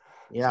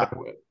 Yeah.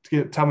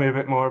 So, tell me a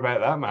bit more about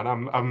that, man.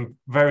 I'm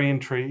very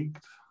intrigued.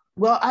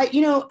 Well,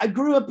 I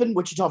grew up in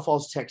Wichita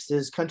Falls,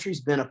 Texas.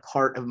 Country's been a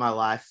part of my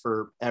life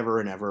forever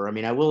and ever. I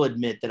mean, I will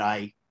admit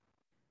that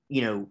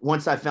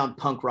once I found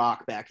punk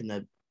rock back in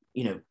the,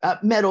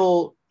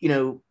 metal, in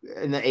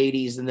the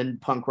 80s, and then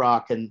punk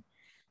rock. And,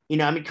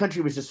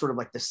 country was just sort of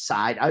like the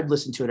side. I'd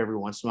listen to it every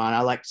once in a while.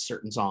 I liked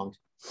certain songs.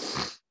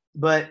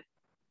 But,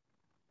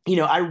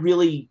 I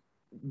really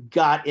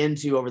got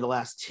into, over the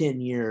last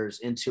 10 years,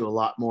 into a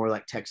lot more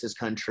like Texas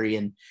country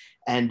and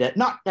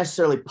not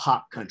necessarily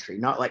pop country,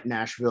 not like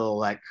Nashville,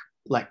 like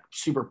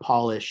super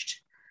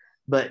polished,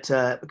 but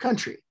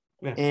country.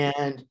 Yeah.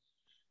 And,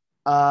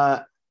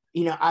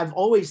 I've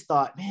always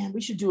thought, man,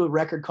 we should do a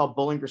record called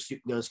Bowling for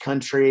Soup Goes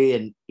Country.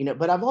 And,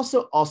 but I've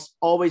also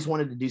always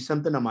wanted to do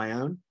something on my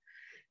own.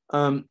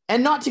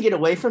 And not to get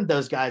away from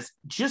those guys,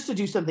 just to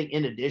do something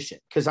in addition,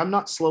 because I'm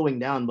not slowing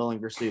down Bowling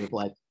for Soup.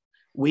 Like,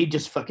 we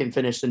just fucking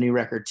finished a new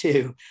record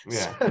too.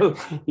 Yeah. So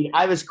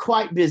I was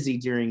quite busy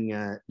during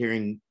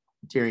the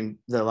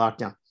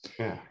lockdown.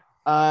 Yeah.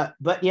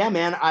 But yeah,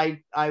 man,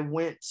 I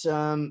went,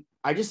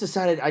 I just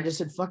decided, I just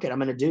said, fuck it. I'm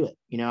going to do it.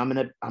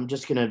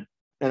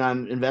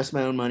 I'm invest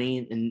my own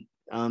money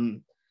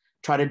and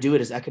try to do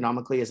it as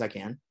economically as I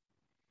can.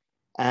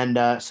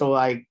 And so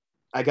I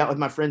got with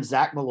my friend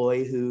Zach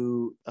Malloy,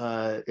 who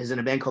is in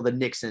a band called the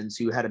Nixons,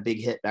 who had a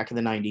big hit back in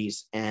the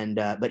 90s. And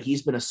but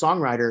he's been a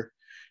songwriter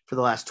for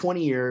the last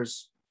 20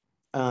 years,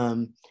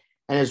 and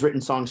has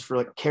written songs for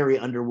like Carrie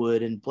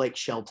Underwood and Blake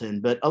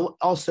Shelton, but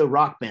also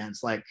rock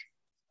bands like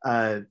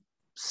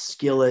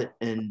Skillet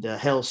and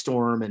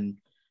Hailstorm and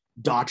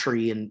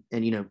Daughtry and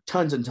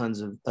tons and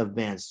tons of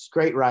bands.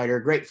 Great writer,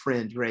 great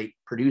friend, great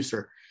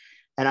producer.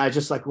 And I was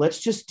just like, let's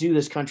just do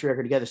this country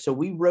record together. So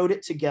we wrote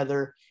it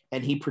together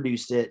and he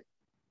produced it.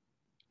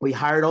 We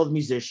hired all the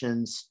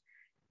musicians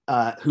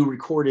who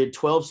recorded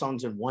 12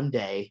 songs in one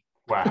day.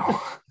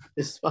 Wow.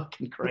 It's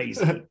fucking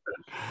crazy.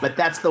 But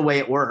that's the way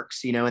it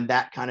works, and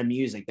that kind of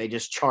music. They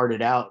just chart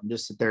it out and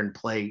just sit there and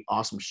play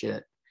awesome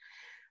shit.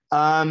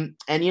 And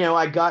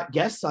I got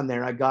guests on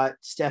there. I got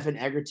Stephen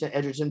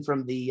Edgerton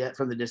from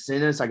the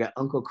Descendants. I got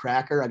Uncle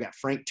Cracker. I got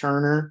Frank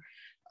Turner,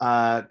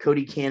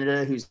 Cody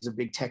Canada, who's a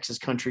big Texas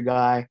country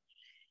guy.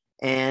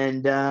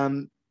 And I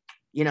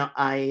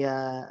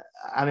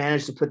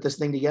managed to put this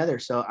thing together.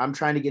 So I'm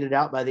trying to get it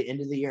out by the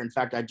end of the year. In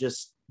fact, I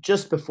just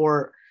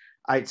before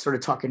I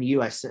started talking to you,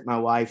 I sent my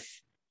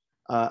wife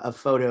a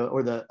photo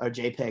or a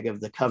JPEG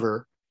of the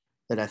cover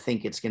that I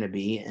think it's going to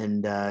be.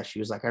 And she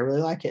was like, I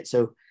really like it.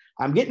 So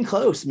I'm getting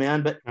close,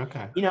 man. But,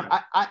 okay.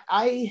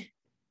 I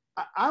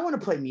want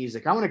to play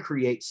music. I want to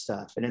create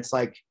stuff. And it's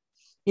like,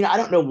 I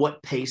don't know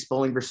what pace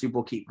Bowling for Soup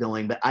will keep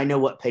going, but I know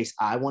what pace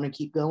I want to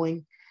keep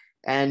going.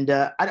 And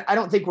I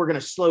don't think we're going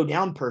to slow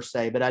down per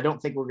se, but I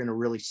don't think we're going to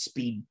really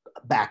speed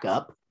back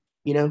up,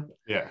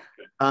 Yeah.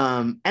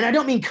 And I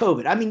don't mean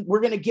COVID. I mean, we're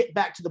going to get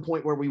back to the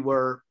point where we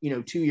were,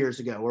 2 years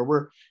ago, where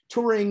we're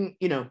touring,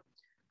 a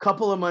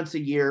couple of months a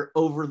year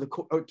over the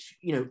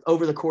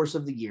course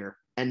of the year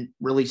and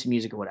releasing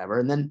music or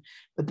whatever.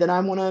 But then I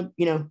want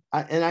to,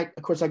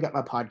 of course I got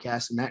my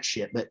podcast and that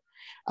shit, but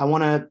I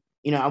want to,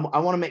 I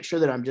want to make sure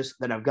that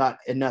I've got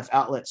enough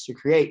outlets to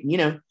create.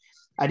 And,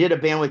 I did a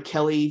band with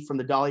Kelly from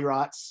the Dolly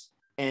Rots,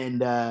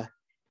 and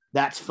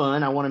that's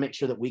fun. I want to make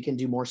sure that we can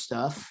do more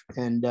stuff.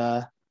 And,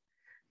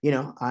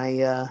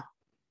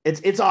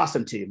 it's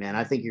awesome too, man.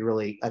 I think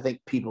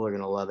people are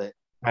going to love it.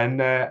 And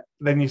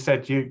then you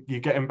said you're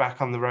getting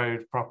back on the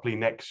road properly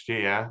next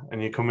year,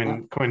 and you're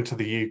coming to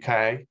the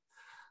UK.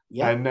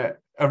 Yeah. And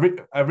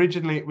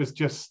originally it was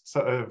just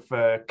sort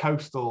of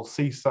coastal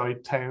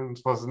seaside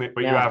towns, wasn't it?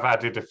 But you have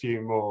added a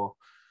few more.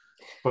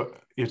 But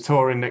you're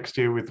touring next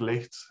year with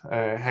Lit.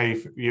 Hey,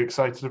 are you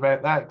excited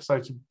about that?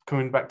 Excited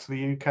coming back to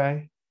the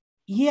UK?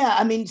 Yeah,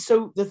 I mean,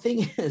 so the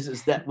thing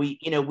is that we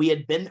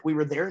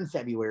were there in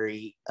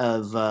February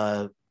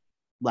of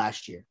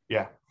last year.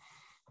 Yeah.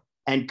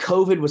 And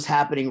COVID was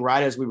happening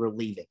right as we were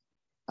leaving.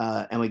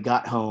 And we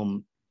got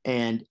home.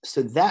 And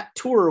so that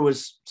tour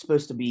was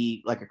supposed to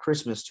be like a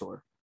Christmas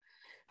tour.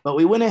 But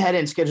we went ahead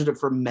and scheduled it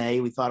for May.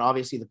 We thought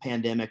obviously the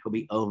pandemic will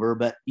be over,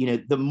 but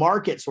the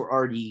markets were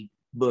already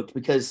booked,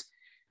 because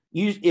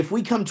if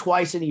we come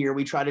twice in a year,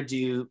 we try to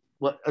do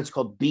what's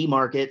called B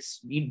markets.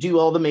 You do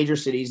all the major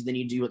cities, then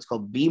you do what's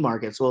called B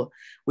markets. Well,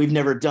 we've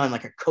never done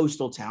like a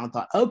coastal town.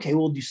 Thought, okay,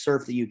 we'll do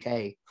Surf the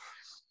UK.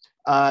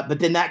 But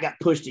then that got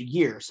pushed a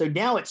year. So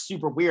now it's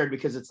super weird,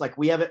 because it's like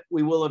we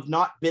will have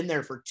not been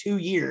there for 2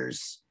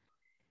 years,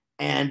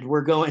 and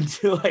we're going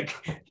to like,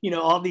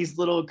 all these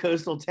little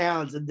coastal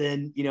towns. And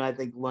then, I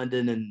think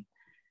London and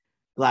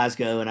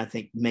Glasgow, and I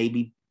think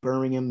maybe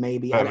Birmingham,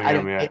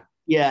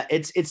 Yeah,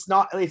 it's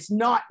not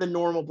the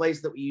normal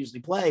place that we usually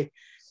play,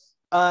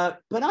 but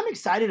I'm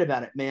excited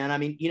about it, man. I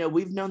mean,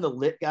 we've known the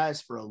Lit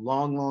guys for a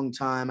long, long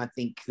time. I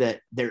think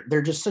that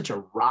they're just such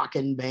a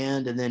rockin'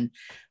 band, and then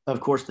of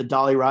course the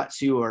Dolly Rots,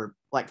 who are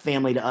like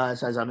family to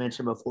us, as I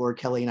mentioned before.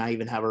 Kelly and I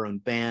even have our own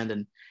band,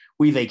 and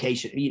we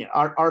vacation.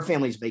 Our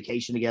families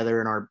vacation together,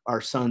 and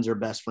our sons are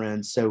best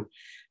friends. So,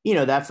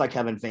 that's like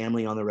having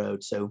family on the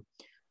road. So,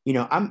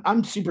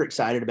 I'm super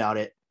excited about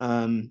it.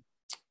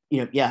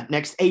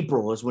 next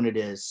April is when it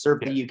is.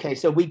 Surf the UK.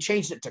 So we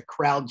changed it to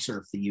Crowd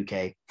Surf the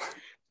UK.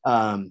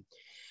 I'm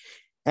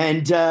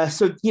hoping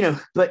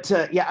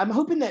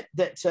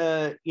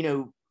that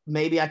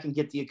maybe I can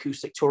get the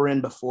acoustic tour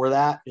in before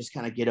that, just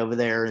kind of get over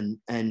there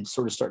and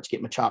sort of start to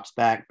get my chops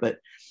back. But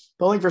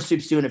Bowling for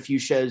Soup's doing a few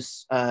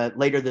shows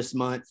later this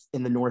month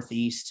in the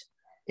Northeast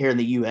here in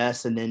the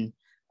US, and then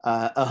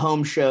a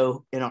home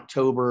show in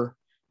October,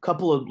 a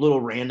couple of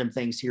little random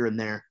things here and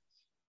there.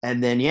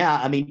 And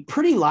then,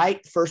 pretty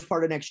light first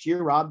part of next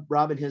year. Rob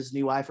and his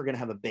new wife are going to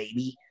have a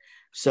baby.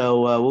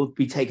 So we'll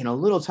be taking a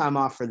little time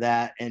off for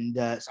that. And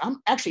so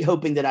I'm actually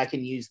hoping that I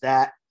can use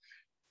that.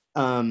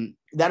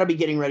 That'll be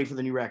getting ready for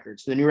the new record.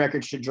 So the new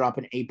record should drop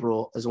in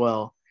April as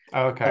well.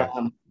 Okay.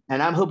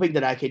 And I'm hoping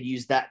that I could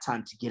use that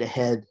time to get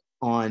ahead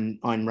on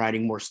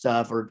writing more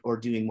stuff or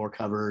doing more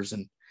covers.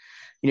 And,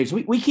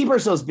 so we keep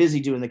ourselves busy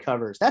doing the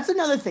covers. That's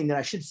another thing that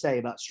I should say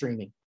about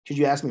streaming. Could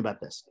you ask me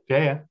about this?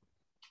 Yeah.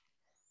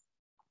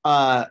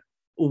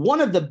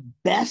 One of the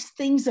best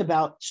things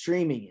about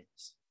streaming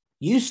is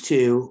used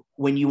to,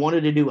 when you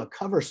wanted to do a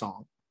cover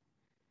song,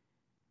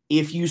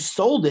 if you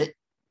sold it,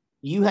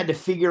 you had to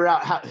figure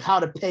out how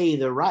to pay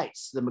the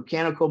rights, the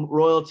mechanical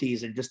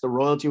royalties, and just the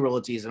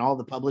royalties and all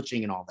the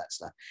publishing and all that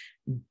stuff.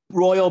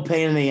 Royal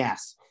pain in the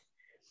ass.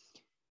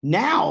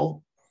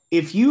 Now,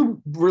 if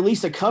you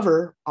release a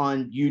cover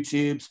on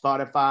YouTube,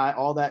 Spotify,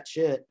 all that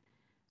shit,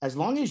 as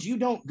long as you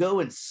don't go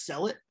and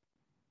sell it,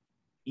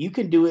 you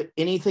can do it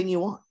anything you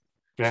want.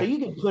 Yeah. So you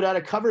can put out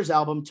a covers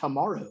album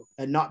tomorrow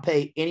and not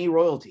pay any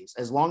royalties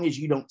as long as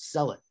you don't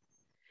sell it.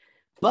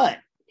 But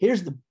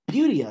here's the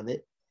beauty of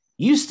it.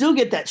 You still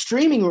get that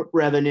streaming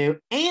revenue,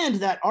 and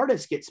that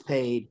artist gets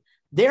paid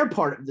their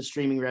part of the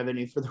streaming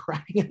revenue for the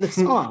writing of the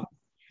song.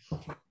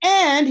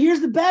 And here's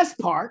the best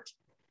part.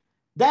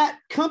 That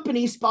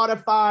company,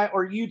 Spotify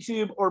or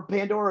YouTube or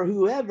Pandora, or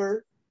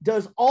whoever,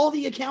 does all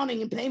the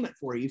accounting and payment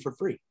for you for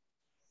free.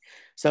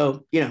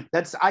 So,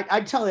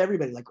 I tell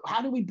everybody, like,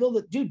 how do we build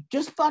it? Dude,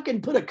 just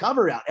fucking put a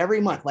cover out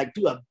every month. Like,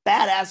 do a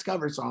badass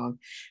cover song,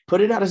 put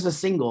it out as a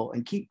single,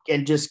 and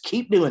just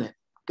keep doing it.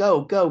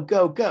 Go.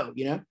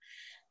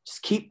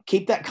 Just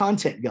keep that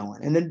content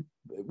going. And then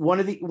one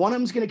of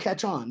them's going to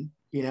catch on,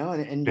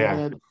 and you're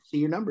going to see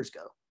your numbers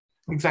go.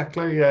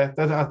 Exactly. Yeah.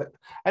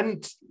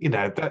 And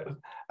that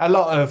a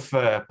lot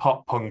of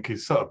pop punk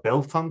is sort of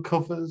built on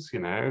covers.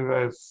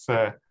 There's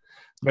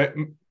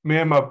me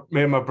and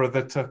my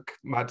brother took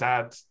my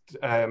dad.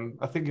 I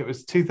think it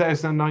was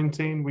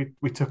 2019.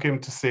 We took him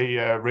to see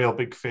Real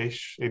Big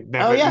Fish. He'd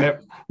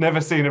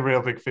never seen a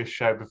Real Big Fish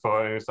show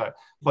before, and he was like,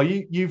 "Well,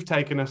 you've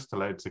taken us to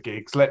loads of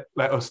gigs. Let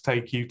us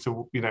take you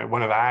to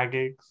one of our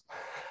gigs."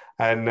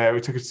 And we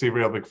took him to see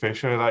Real Big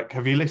Fish. And we're like,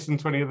 "Have you listened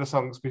to any of the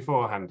songs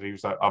beforehand?" And he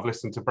was like, "I've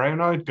listened to Brown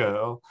Eyed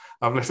Girl.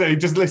 I've listened." He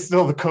just listed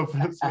all the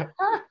covers.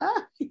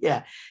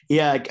 Yeah.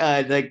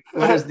 Like,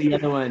 what is the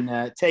other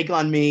one? Take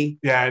on Me.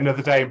 Yeah,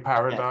 Another Day in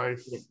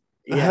Paradise.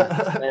 Yeah,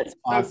 that's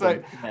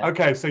awesome. Like,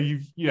 okay, so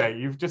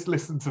you've just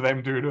listened to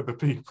them doing other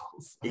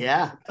people's.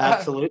 Yeah,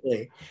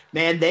 absolutely,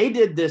 man. They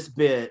did this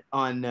bit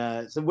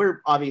on. So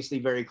we're obviously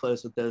very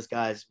close with those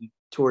guys. We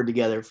toured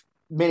together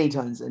many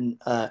times,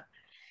 and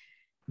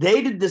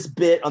they did this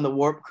bit on the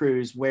Warp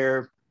Cruise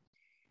where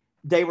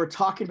they were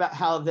talking about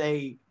how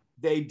they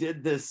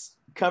did this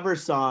cover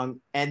song,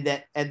 and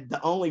the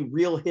only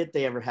real hit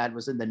they ever had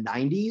was in the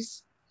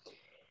 90s,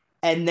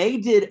 and they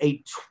did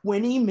a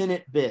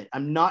 20-minute bit,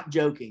 I'm not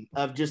joking,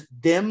 of just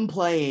them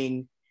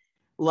playing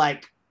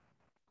like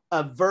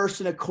a verse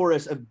and a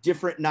chorus of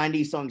different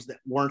 90s songs that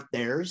weren't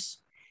theirs.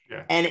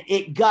 Yeah. And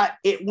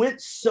it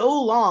went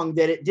so long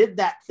that it did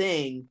that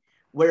thing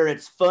where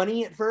it's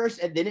funny at first,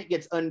 and then it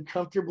gets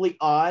uncomfortably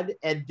odd,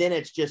 and then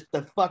it's just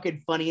the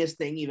fucking funniest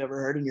thing you've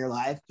ever heard in your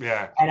life.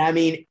 Yeah. And I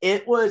mean,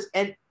 it was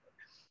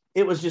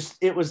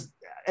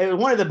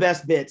one of the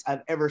best bits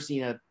I've ever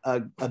seen a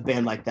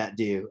band like that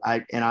do.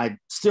 I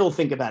still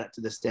think about it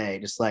to this day,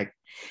 just like,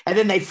 and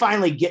then they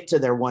finally get to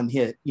their one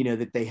hit,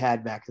 that they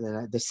had back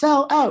then, the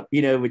Sell Out,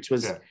 which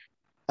was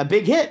a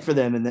big hit for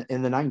them in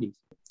the 90s.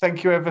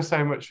 Thank you ever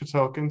so much for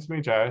talking to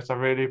me, Jaret. I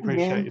really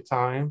appreciate your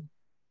time.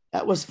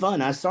 That was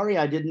fun. I'm sorry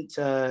I didn't.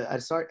 I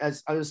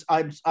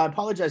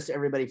apologize to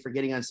everybody for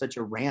getting on such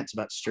a rant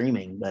about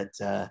streaming, but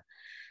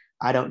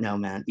I don't know,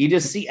 man. You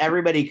just see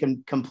everybody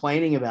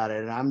complaining about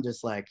it, and I'm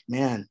just like,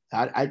 man,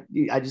 I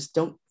just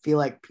don't feel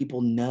like people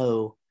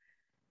know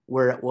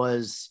where it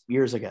was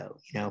years ago,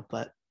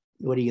 But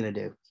what are you gonna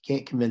do? You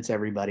can't convince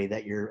everybody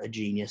that you're a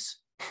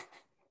genius.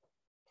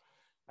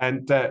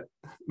 And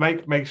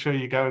make sure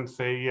you go and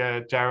see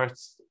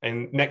Jaret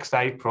in next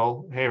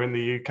April here in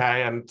the UK,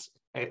 and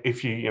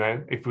if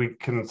if we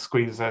can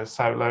squeeze a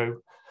solo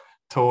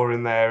tour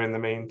in there in the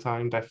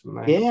meantime,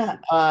 definitely.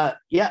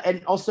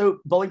 And also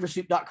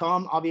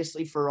bowlingforsoup.com,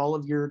 obviously, for all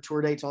of your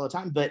tour dates all the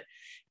time. But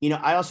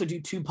I also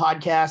do 2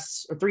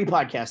 podcasts, or 3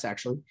 podcasts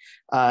actually,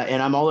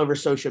 and I'm all over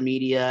social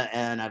media,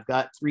 and I've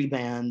got 3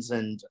 bands,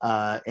 and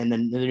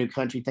then the new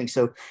country thing.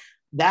 So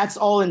that's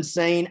all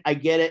insane. I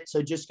get it.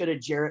 So just go to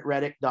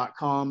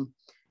jaretreddick.com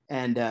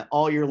And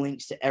all your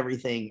links to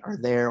everything are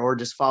there, or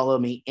just follow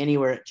me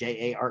anywhere at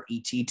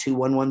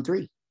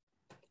JARET2113.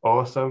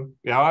 Awesome.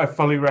 Yeah, I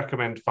fully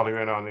recommend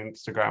following on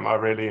Instagram. I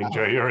really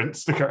enjoy your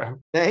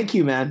Instagram. Thank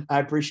you, man. I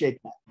appreciate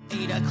that.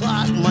 8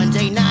 o'clock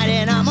Monday night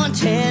and I'm on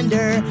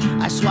Tinder.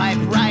 I swipe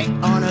right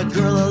on a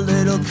girl a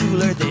little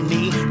cooler than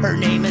me. Her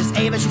name is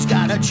Ava, she's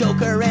got a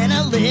choker and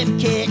a lip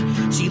kit.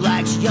 She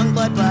likes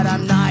Youngblood, but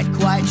I'm not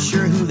quite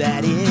sure who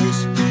that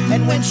is.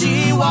 And when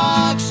she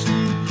walks,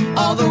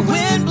 all the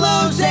wind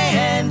blows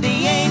and the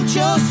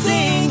angels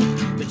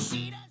sing. But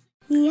she doesn't.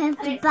 You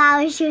have to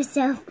polish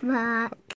yourself, Mark.